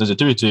your insulin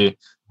sensitivity,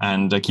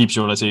 and keeps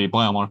your, let's say,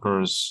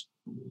 biomarkers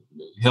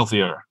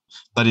healthier.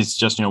 That is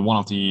just one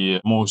of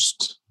the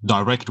most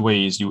direct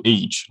ways you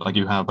age. Like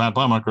you have bad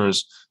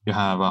biomarkers, you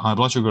have high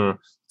blood sugar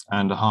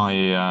and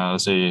high,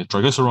 let's say,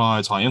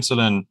 triglycerides, high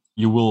insulin.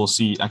 You will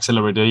see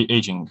accelerated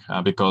aging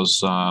because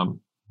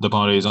the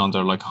body is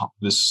under like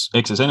this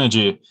excess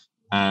energy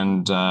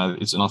and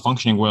it's not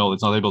functioning well.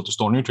 It's not able to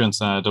store nutrients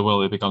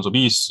well. It becomes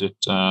obese. It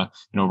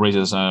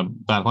raises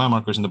bad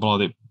biomarkers in the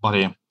body.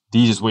 The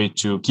easiest way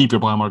to keep your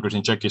biomarkers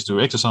in check is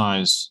to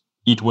exercise,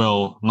 eat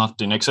well,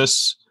 not in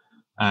excess.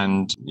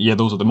 And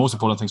those are the most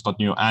important things. But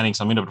adding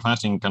some intermittent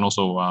fasting can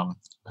also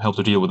help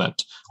to deal with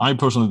that. I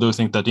personally do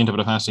think that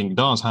intermittent fasting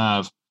does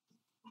have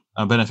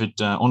a benefit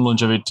on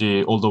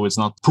longevity, although it's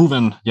not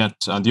proven yet.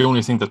 The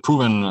only thing that's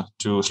proven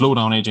to slow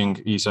down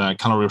aging is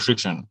calorie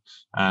restriction,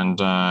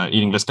 and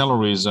eating less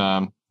calories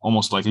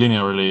almost like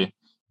linearly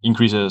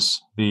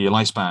increases the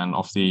lifespan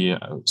of the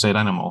said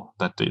animal,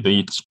 that they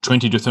eat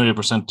 20 to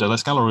 30%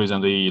 less calories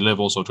and they live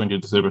also 20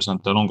 to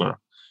 30% longer.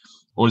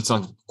 Or it's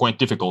quite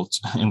difficult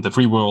in the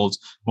free world.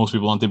 Most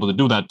people aren't able to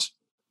do that.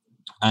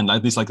 And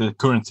at least like the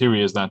current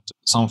theory is that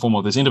some form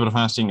of this intermittent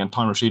fasting and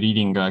time restricted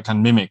eating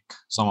can mimic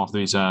some of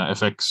these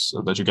effects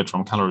that you get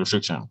from calorie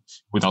restriction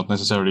without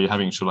necessarily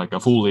having to like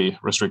fully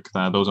restrict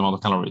those amount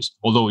of calories.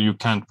 Although you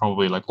can't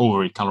probably like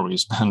overeat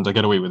calories and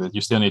get away with it.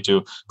 You still need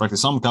to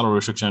practice some calorie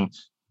restriction,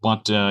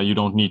 but you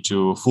don't need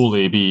to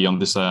fully be on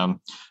this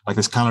like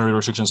this calorie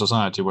restriction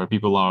society where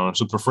people are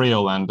super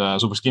frail and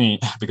super skinny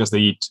because they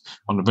eat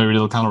on very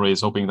little calories,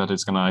 hoping that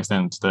it's going to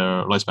extend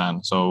their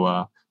lifespan.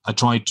 So I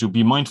try to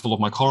be mindful of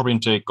my carb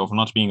intake, of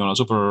not being on a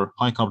super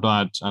high carb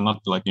diet and not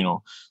like,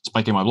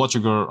 spiking my blood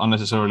sugar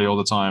unnecessarily all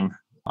the time.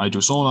 I do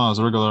saunas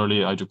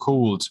regularly. I do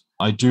cold.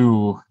 I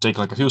do take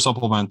like a few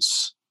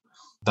supplements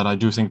that I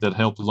do think that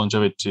help with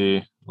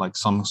longevity, like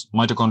some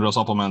mitochondrial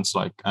supplements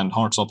and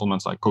heart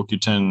supplements like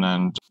CoQ10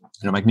 and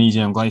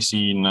magnesium,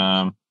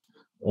 glycine,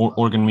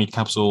 organ meat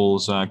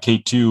capsules,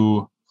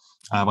 K2,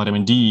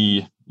 vitamin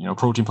D,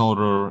 protein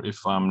powder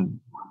if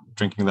I'm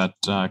drinking that,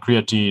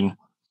 creatine.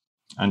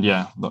 And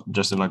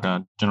just like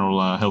a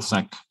general health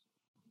snack.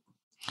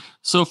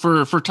 So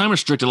for time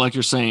restricted, like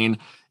you're saying,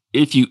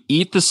 if you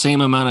eat the same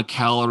amount of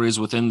calories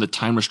within the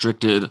time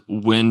restricted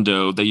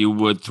window that you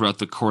would throughout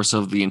the course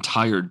of the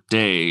entire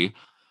day,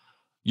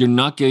 you're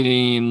not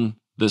getting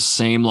the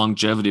same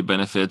longevity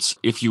benefits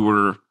if you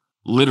were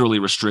literally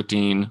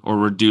restricting or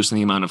reducing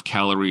the amount of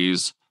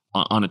calories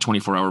on a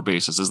 24-hour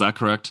basis. Is that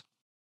correct?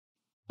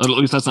 At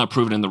least that's not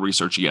proven in the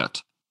research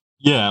yet.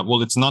 Yeah,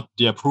 well, it's not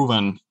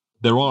proven.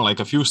 There are like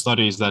a few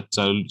studies that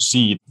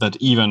see that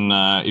even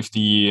if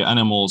the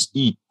animals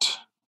eat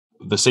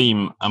the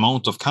same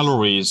amount of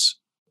calories,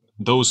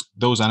 those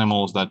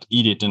animals that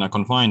eat it in a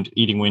confined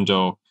eating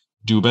window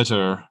do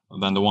better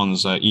than the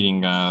ones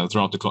eating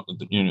throughout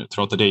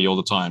the day all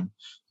the time.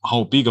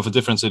 How big of a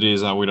difference it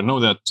is, we don't know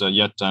that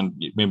yet, and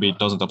maybe it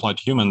doesn't apply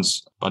to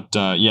humans. But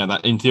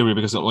that in theory,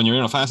 because when you're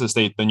in a fasted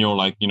state, then you're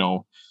like,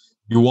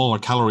 you are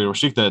calorie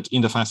restricted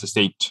in the fasted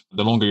state.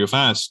 The longer you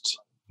fast,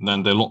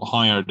 then the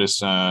higher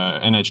this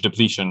energy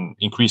depletion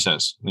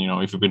increases.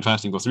 If you've been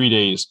fasting for 3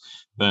 days,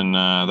 then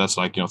that's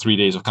like 3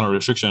 days of calorie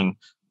restriction,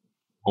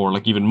 or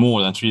like even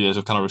more than 3 days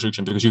of calorie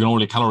restriction, because you can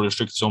only calorie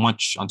restrict so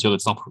much until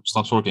it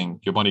stops working.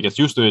 Your body gets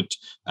used to it,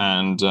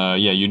 and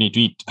you need to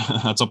eat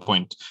at some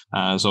point.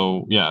 I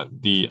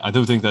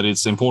do think that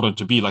it's important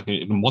to be like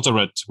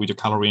moderate with your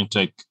calorie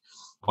intake,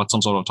 but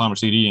some sort of time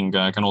restricted eating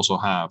can also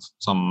have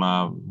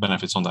some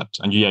benefits on that.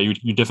 And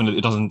you definitely,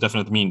 it doesn't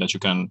definitely mean that you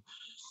can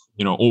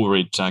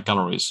overeat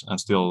calories and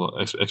still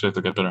expect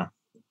to get better.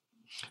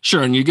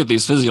 Sure, and you get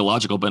these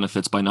physiological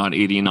benefits by not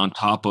eating on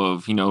top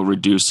of,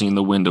 reducing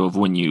the window of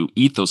when you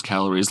eat those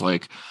calories.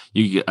 Like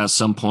you get, at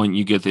some point,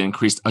 you get the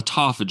increased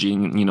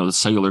autophagy, the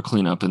cellular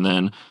cleanup, and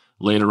then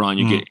later on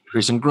you get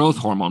increase in growth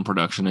hormone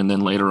production, and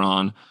then later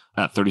on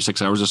at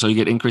 36 hours or so, you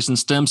get increase in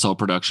stem cell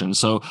production.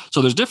 So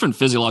there's different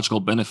physiological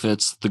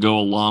benefits that go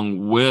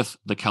along with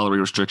the calorie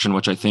restriction,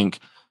 which I think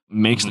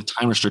makes the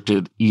time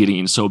restricted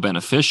eating so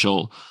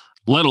beneficial.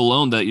 Let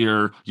alone that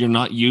you're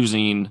not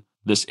using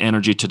this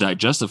energy to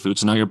digest the food.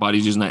 So now your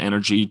body's using that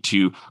energy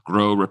to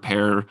grow,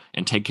 repair,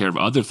 and take care of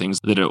other things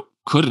that it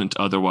couldn't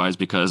otherwise,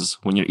 because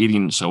when you're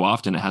eating so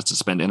often, it has to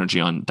spend energy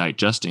on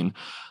digesting.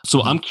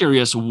 So I'm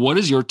curious, what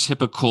is your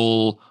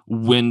typical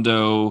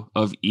window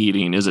of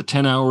eating? Is it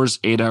 10 hours,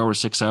 8 hours,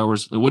 6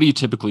 hours? What do you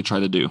typically try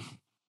to do?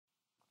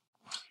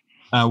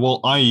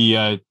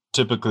 I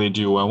typically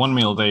do 1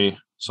 meal a day.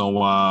 So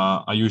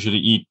I usually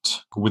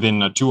eat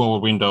within a 2-hour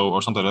window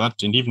or something like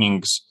that in the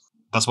evenings.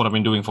 That's what I've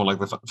been doing for like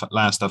the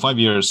last 5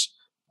 years.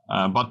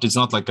 But it's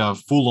not like a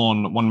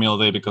full-on 1 meal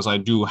a day, because I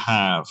do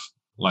have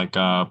like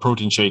a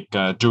protein shake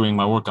during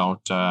my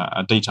workout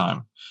at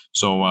daytime.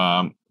 So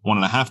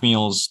 1.5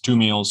 meals, 2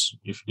 meals,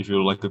 if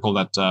you like to call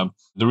that.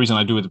 The reason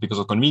I do it is because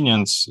of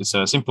convenience. It's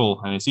simple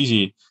and it's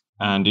easy,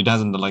 and it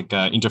doesn't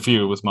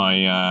interfere with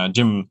my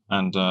gym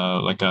and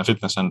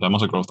fitness and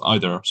muscle growth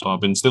either. So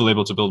I've been still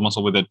able to build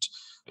muscle with it.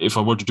 If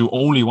I were to do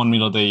only 1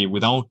 meal a day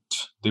without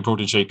the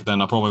protein shake,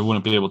 then I probably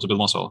wouldn't be able to build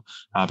muscle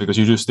because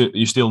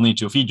you still need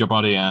to feed your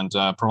body and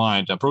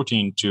provide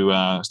protein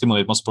to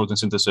stimulate muscle protein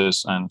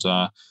synthesis and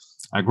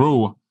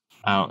grow.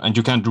 And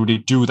you can't really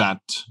do that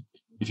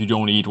if you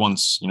only eat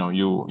once.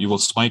 You will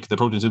spike the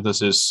protein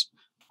synthesis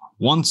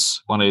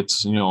once, but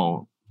it's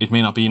it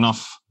may not be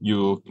enough.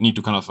 You need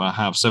to kind of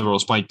have several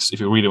spikes if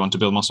you really want to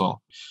build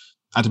muscle.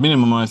 At the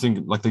minimum, I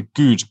think like the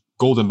good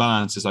golden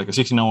balance is like a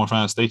 16-hour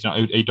fast,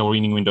 8-hour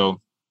eating window.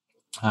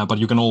 But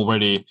you can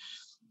already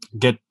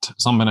get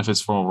some benefits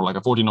for like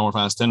a 14-hour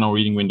fast, 10-hour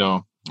eating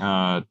window.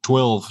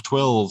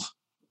 12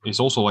 is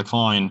also like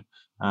fine.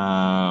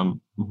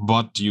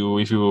 But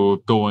if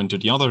you go into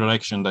the other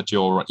direction, that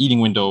your eating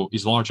window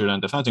is larger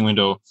than the fasting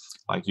window,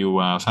 like you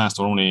fast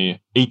for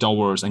only 8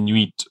 hours and you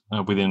eat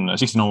within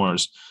 16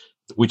 hours,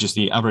 which is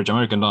the average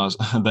American does,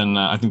 then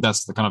I think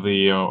that's the kind of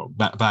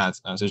the bad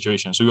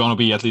situation. So you want to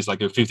be at least like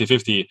a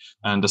 50-50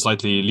 and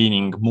slightly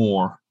leaning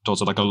more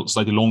towards like a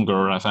slightly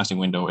longer fasting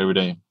window every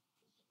day.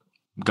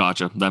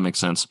 Gotcha. That makes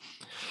sense.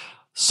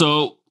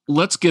 So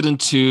let's get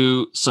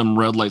into some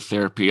red light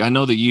therapy. I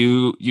know that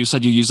you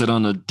said you use it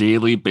on a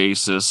daily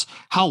basis.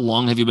 How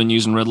long have you been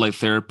using red light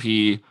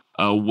therapy?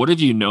 What have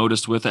you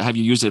noticed with it? Have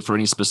you used it for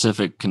any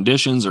specific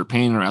conditions or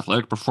pain or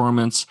athletic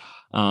performance?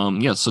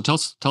 So tell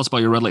us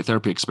about your red light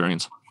therapy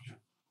experience.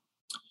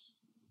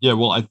 Yeah,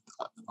 well, I've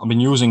been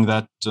using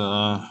that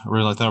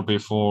red light therapy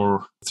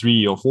for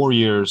 3 or 4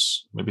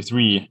 years, maybe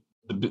 3.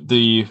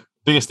 The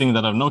biggest thing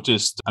that I've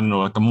noticed, I don't know,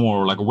 like a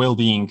more like a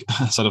well-being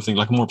sort of thing,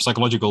 like more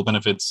psychological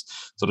benefits.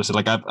 So to say,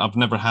 like I've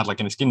never had like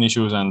any skin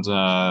issues and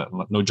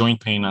no joint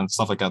pain and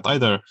stuff like that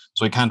either.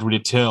 So I can't really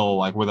tell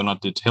like whether or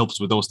not it helps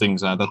with those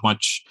things that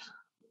much.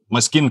 My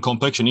skin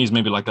complexion is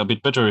maybe like a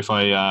bit better if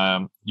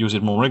I use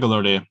it more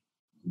regularly.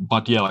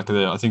 But yeah, like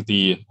I think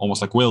the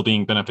almost like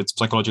well-being benefits,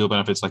 psychological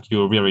benefits, like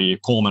you're very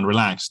calm and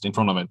relaxed in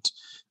front of it.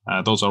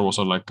 Those are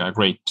also like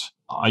great.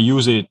 I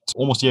use it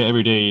almost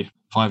every day,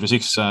 5 to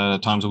 6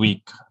 times a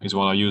week is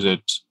what I use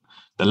it.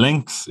 The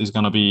length is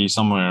going to be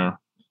somewhere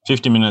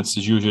 50 minutes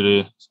is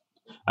usually,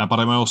 but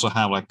I may also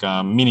have like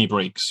mini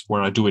breaks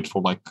where I do it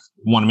for like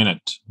 1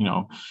 minute. You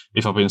know,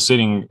 if I've been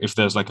sitting, if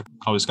there's like a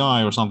cloudy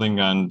sky or something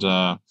and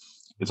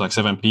it's like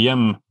 7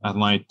 p.m. at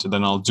night,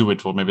 then I'll do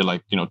it for maybe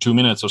like, 2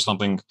 minutes or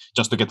something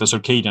just to get the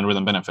circadian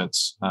rhythm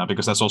benefits,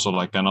 because that's also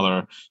like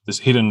this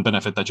hidden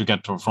benefit that you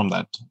get from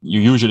that. You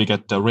usually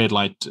get the red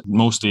light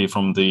mostly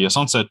from the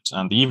sunset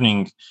and the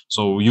evening.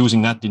 So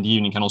using that in the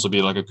evening can also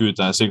be like a good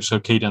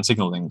circadian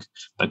signaling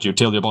that you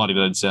tell your body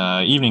that it's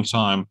evening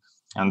time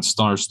and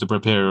starts to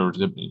prepare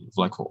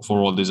like for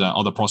all these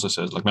other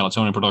processes like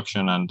melatonin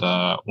production and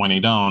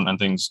winding down and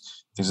things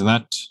like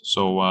that.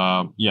 So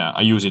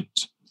I use it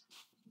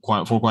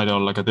for quite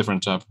a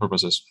different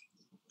purposes.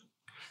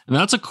 And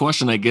that's a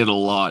question I get a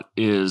lot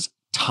is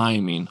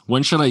timing.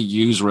 When should I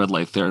use red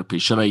light therapy?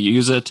 Should I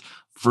use it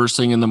first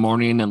thing in the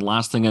morning and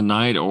last thing at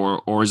night,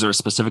 or is there a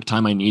specific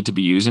time I need to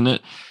be using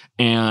it?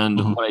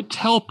 And what I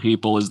tell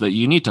people is that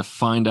you need to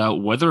find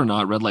out whether or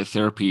not red light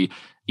therapy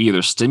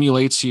either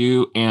stimulates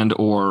you and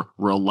or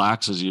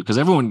relaxes you, because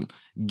everyone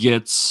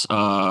gets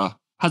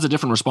has a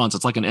different response.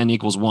 It's like an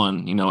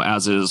N=1,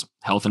 as is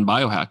health and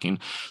biohacking.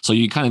 So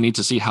you kind of need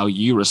to see how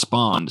you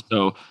respond.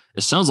 So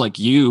it sounds like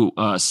you,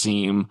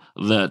 Siim,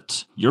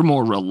 that you're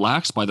more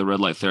relaxed by the red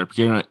light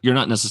therapy. You're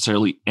not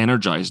necessarily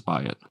energized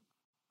by it.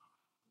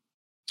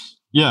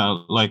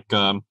 Yeah, like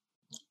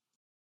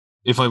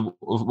if I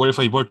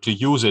were to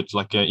use it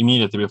like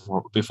immediately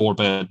before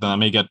bed, then I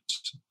may get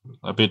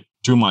a bit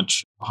too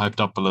much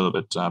hyped up a little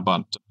bit.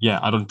 But yeah,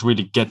 I don't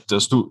really get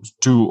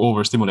too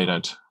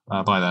overstimulated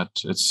by that.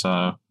 It's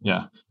kind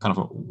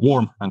of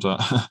warm and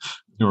it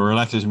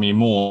relaxes me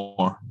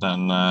more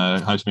than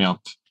hypes me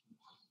up.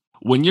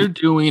 When you're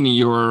doing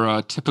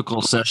your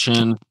typical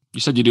session, you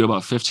said you do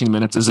about 15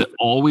 minutes. Is it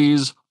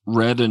always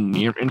red and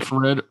near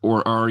infrared,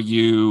 or are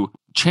you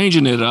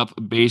changing it up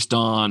based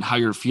on how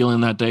you're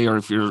feeling that day, or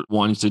if you're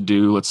wanting to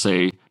do, let's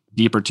say,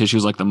 deeper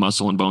tissues like the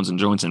muscle and bones and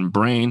joints and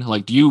brain?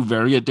 Like, do you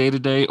vary it day to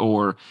day,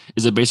 or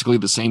is it basically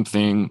the same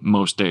thing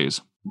most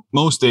days?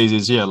 Most days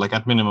is like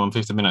at minimum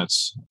 50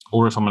 minutes.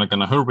 Or if I'm like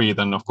in a hurry,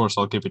 then of course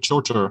I'll keep it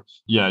shorter.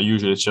 Yeah,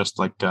 usually it's just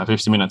like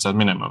 50 minutes at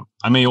minimum.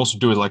 I may also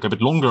do it like a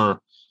bit longer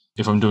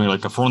if I'm doing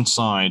like a front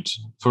side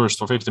first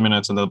for 50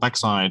 minutes and then the back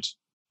side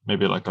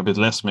maybe like a bit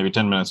less, maybe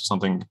 10 minutes or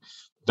something.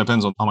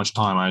 Depends on how much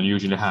time I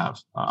usually have.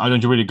 I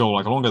don't really go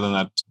like longer than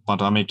that,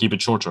 but I may keep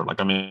it shorter.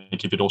 Like I may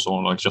keep it also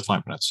on like just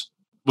 5 minutes.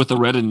 With the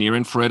red and near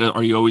infrared,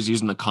 are you always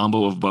using the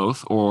combo of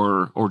both,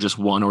 or just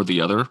one or the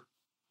other?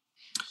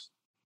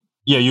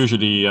 Yeah,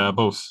 usually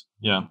both.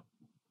 Yeah.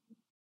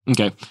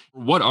 Okay.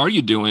 What are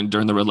you doing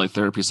during the red light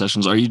therapy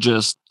sessions? Are you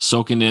just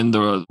soaking in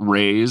the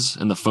rays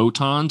and the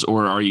photons,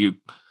 or are you,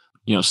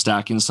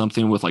 stacking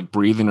something with like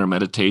breathing or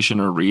meditation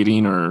or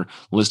reading or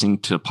listening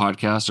to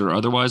podcasts or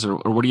otherwise, or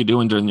what are you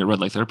doing during your red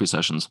light therapy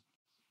sessions?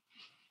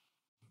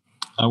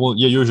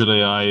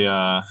 Usually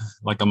I'm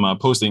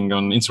posting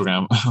on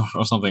Instagram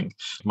or something.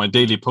 My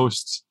daily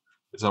post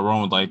is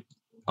around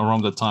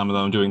the time that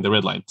I'm doing the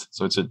red light.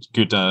 So it's a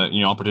good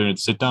opportunity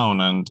to sit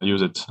down and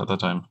use it at that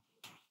time.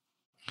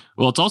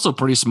 Well, it's also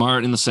pretty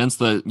smart in the sense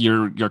that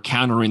you're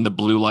countering the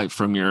blue light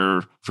from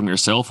your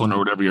cell phone or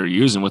whatever you're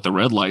using with the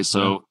red light.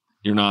 So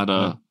you're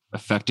not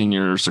affecting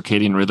your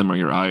circadian rhythm or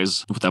your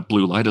eyes with that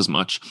blue light as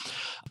much.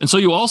 And so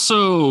you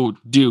also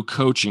do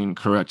coaching,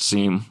 correct,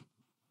 Siim?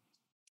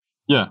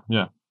 Yeah.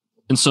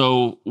 And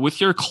so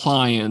with your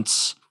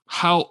clients,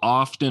 how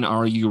often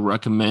are you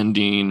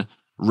recommending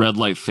red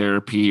light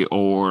therapy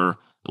or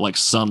like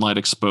sunlight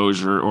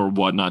exposure or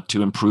whatnot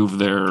to improve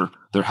their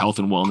health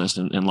and wellness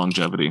and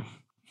longevity?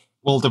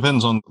 Well, it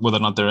depends on whether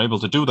or not they're able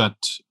to do that.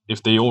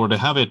 If they already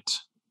have it,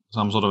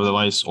 some sort of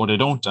device, or they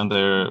don't, and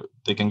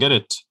they can get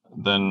it,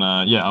 then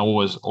I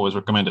always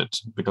recommend it,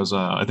 because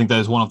I think that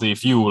is one of the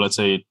few, let's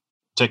say,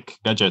 tech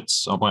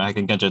gadgets or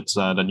biohacking gadgets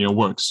that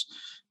works,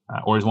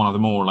 or is one of the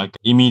more like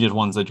immediate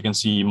ones that you can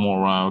see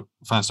more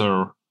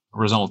faster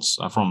results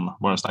from.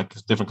 Whereas like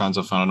different kinds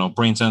of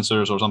brain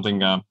sensors or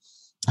something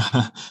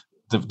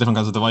different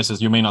kinds of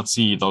devices, you may not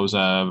see those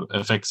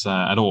effects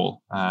at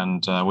all.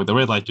 And with the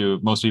red light,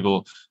 most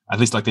people, at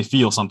least like they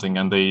feel something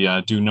and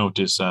they do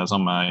notice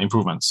some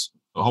improvements.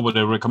 How would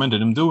I recommend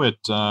them do it?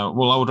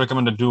 Well, I would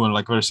recommend them doing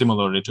like very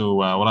similarly to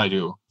what I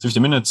do. 50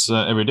 minutes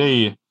every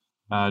day.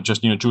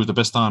 Just choose the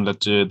best time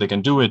that they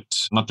can do it.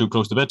 Not too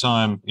close to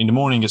bedtime. In the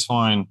morning is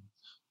fine,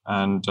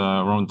 and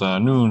around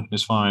noon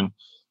is fine.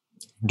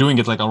 Doing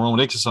it like around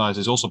exercise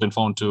has also been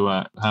found to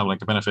have like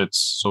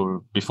benefits.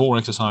 So before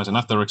exercise and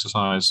after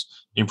exercise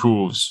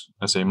improves,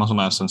 let's say, muscle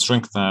mass and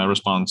strength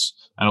response,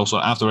 and also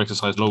after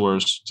exercise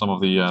lowers some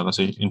of the let's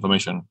say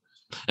inflammation.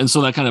 And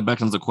so that kind of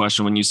beckons the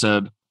question when you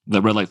said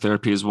that red light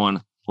therapy is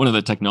one of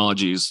the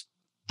technologies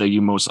that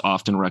you most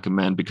often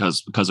recommend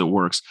because it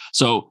works.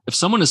 So if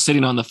someone is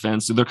sitting on the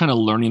fence, they're kind of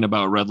learning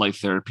about red light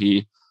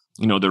therapy,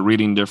 they're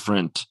reading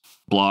different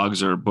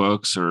blogs or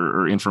books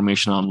or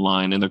information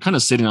online, and they're kind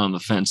of sitting on the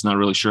fence, not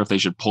really sure if they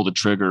should pull the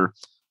trigger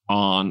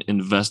on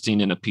investing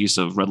in a piece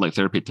of red light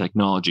therapy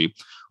technology.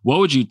 What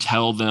would you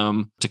tell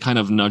them to kind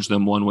of nudge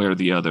them one way or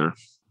the other?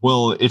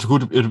 Well, it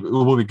would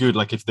be good,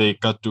 like if they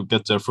got to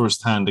get their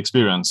first-hand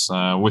experience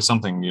with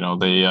something,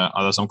 they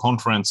either some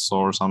conference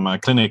or some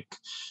clinic,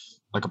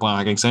 like a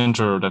biohacking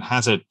center that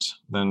has it,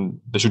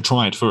 then they should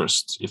try it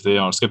first if they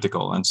are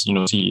skeptical and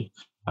see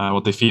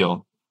what they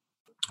feel.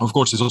 Of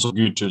course, it's also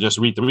good to just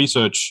read the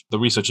research. The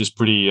research is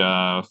pretty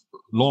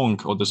long,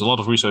 or there's a lot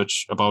of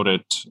research about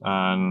it,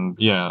 and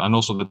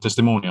also the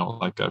testimonial.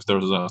 Like if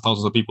there's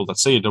thousands of people that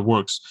say it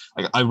works,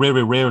 like I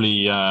very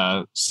rarely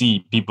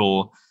see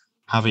people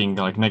having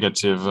like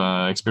negative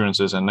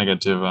experiences and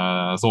negative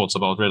thoughts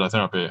about red light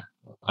therapy.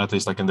 At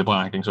least like in the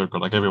biohacking circle,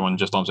 like everyone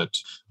just loves it.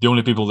 The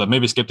only people that may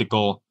be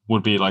skeptical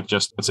would be like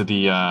just, let's say,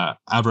 the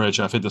average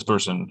fitness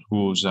person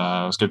who's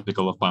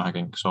skeptical of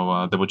biohacking.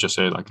 So they would just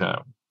say like,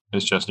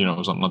 it's just,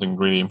 nothing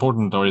really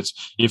important, or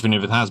it's, even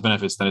if it has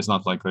benefits, then it's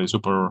not like the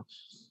super,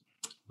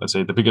 let's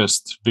say, the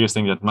biggest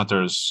thing that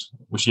matters,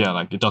 which,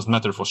 like it doesn't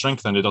matter for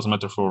strength and it doesn't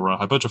matter for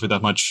hypertrophy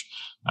that much,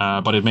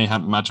 but it may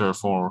matter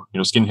for,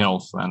 skin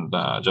health and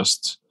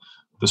just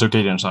the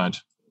circadian side.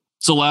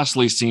 So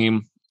lastly,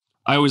 Siim,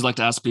 I always like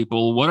to ask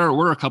people, what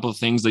are a couple of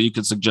things that you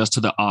could suggest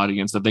to the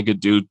audience that they could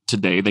do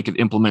today, they could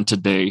implement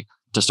today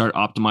to start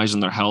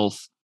optimizing their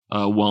health,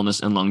 wellness,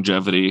 and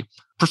longevity?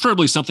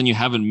 Preferably something you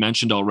haven't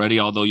mentioned already,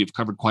 although you've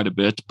covered quite a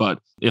bit, but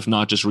if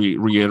not, just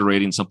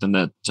reiterating something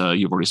that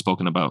you've already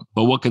spoken about.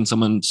 But what can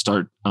someone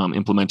start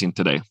implementing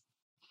today?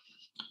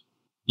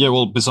 Yeah,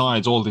 well,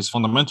 besides all these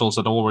fundamentals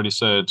that I already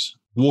said,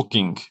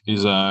 walking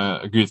is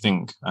a good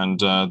thing. And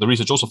the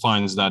research also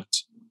finds that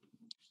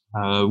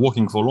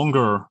walking for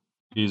longer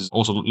is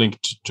also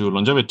linked to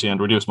longevity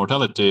and reduced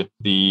mortality.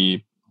 The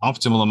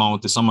optimal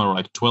amount is somewhere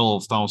like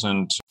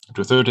 12,000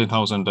 to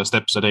 13,000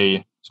 steps a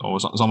day. So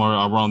somewhere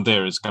around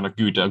there is kind of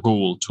good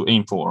goal to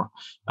aim for.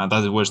 And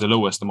that is where's the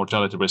lowest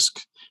mortality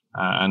risk.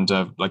 And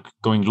like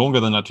going longer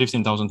than that,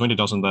 15,000,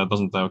 20,000, that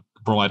doesn't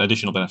provide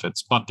additional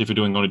benefits. But if you're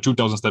doing only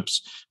 2,000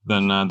 steps,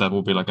 then that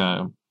will be like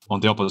on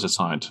the opposite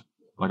side,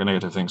 like a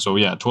negative thing. So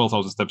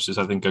 12,000 steps is,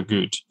 I think, a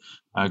good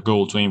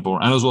goal to aim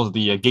for. And as well as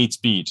the gait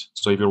speed.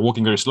 So if you're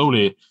walking very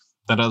slowly,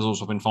 that has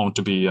also been found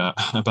to be a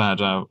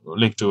bad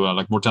link to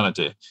like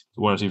mortality.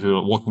 Whereas if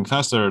you're walking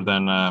faster,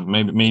 then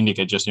may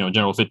indicate just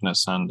general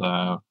fitness and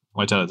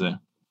vitality.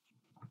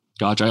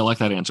 Gotcha. I like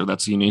that answer.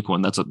 That's a unique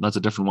one. That's a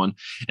different one.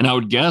 And I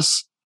would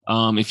guess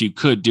if you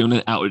could, doing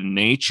it out in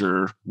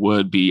nature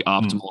would be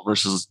optimal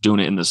versus doing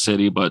it in the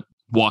city. But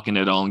walking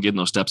it all and getting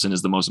those steps in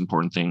is the most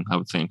important thing, I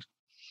would think.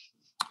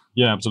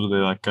 Yeah, absolutely.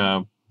 Like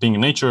being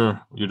in nature,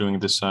 you're doing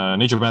this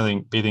nature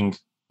bathing.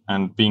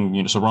 And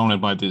being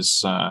surrounded by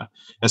these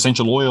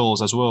essential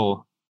oils as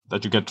well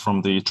that you get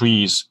from the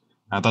trees,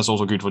 that's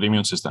also good for the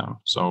immune system.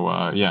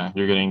 So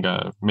you're getting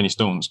many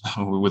stones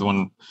with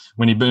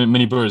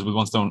many birds with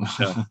one stone.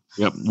 Yeah.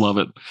 Yep, love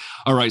it.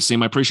 All right,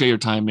 Siim, I appreciate your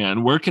time,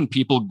 man. Where can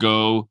people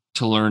go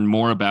to learn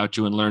more about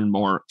you and learn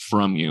more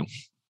from you?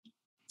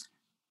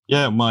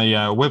 Yeah, my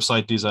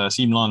website is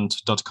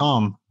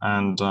siimland.com,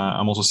 and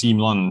I'm also Siim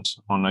Land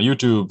on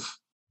YouTube,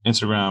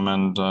 Instagram,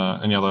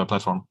 and any other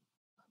platform.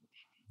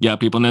 Yeah,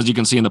 people. And as you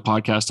can see in the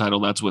podcast title,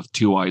 that's with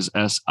 2 I's,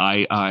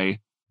 SIIM.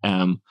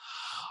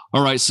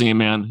 All right, Siim,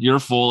 man, you're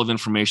full of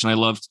information. I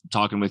loved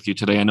talking with you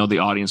today. I know the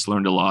audience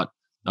learned a lot.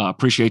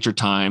 Appreciate your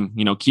time.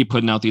 Keep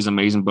putting out these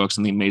amazing books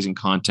and the amazing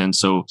content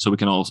so we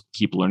can all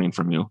keep learning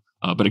from you.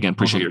 But again,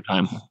 appreciate your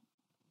time.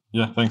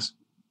 Yeah, thanks.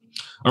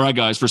 All right,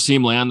 guys, for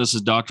Siim Land, this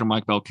is Dr.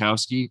 Mike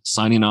Belkowski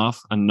signing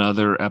off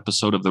another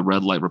episode of the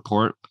Red Light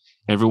Report.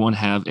 Everyone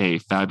have a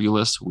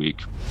fabulous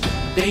week.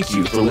 Thank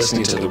you for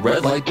listening to the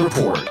Red Light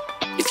Report.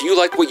 If you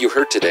like what you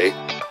heard today,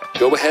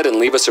 go ahead and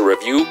leave us a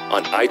review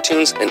on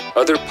iTunes and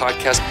other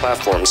podcast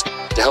platforms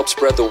to help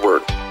spread the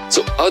word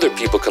so other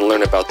people can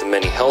learn about the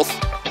many health,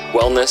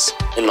 wellness,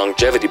 and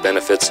longevity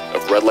benefits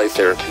of red light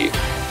therapy.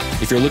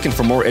 If you're looking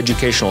for more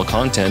educational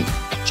content,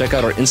 check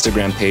out our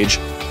Instagram page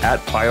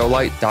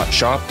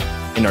 @biolight.shop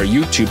and our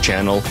YouTube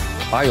channel,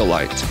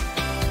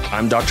 BioLight.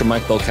 I'm Dr.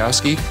 Mike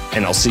Belkowski,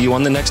 and I'll see you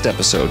on the next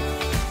episode.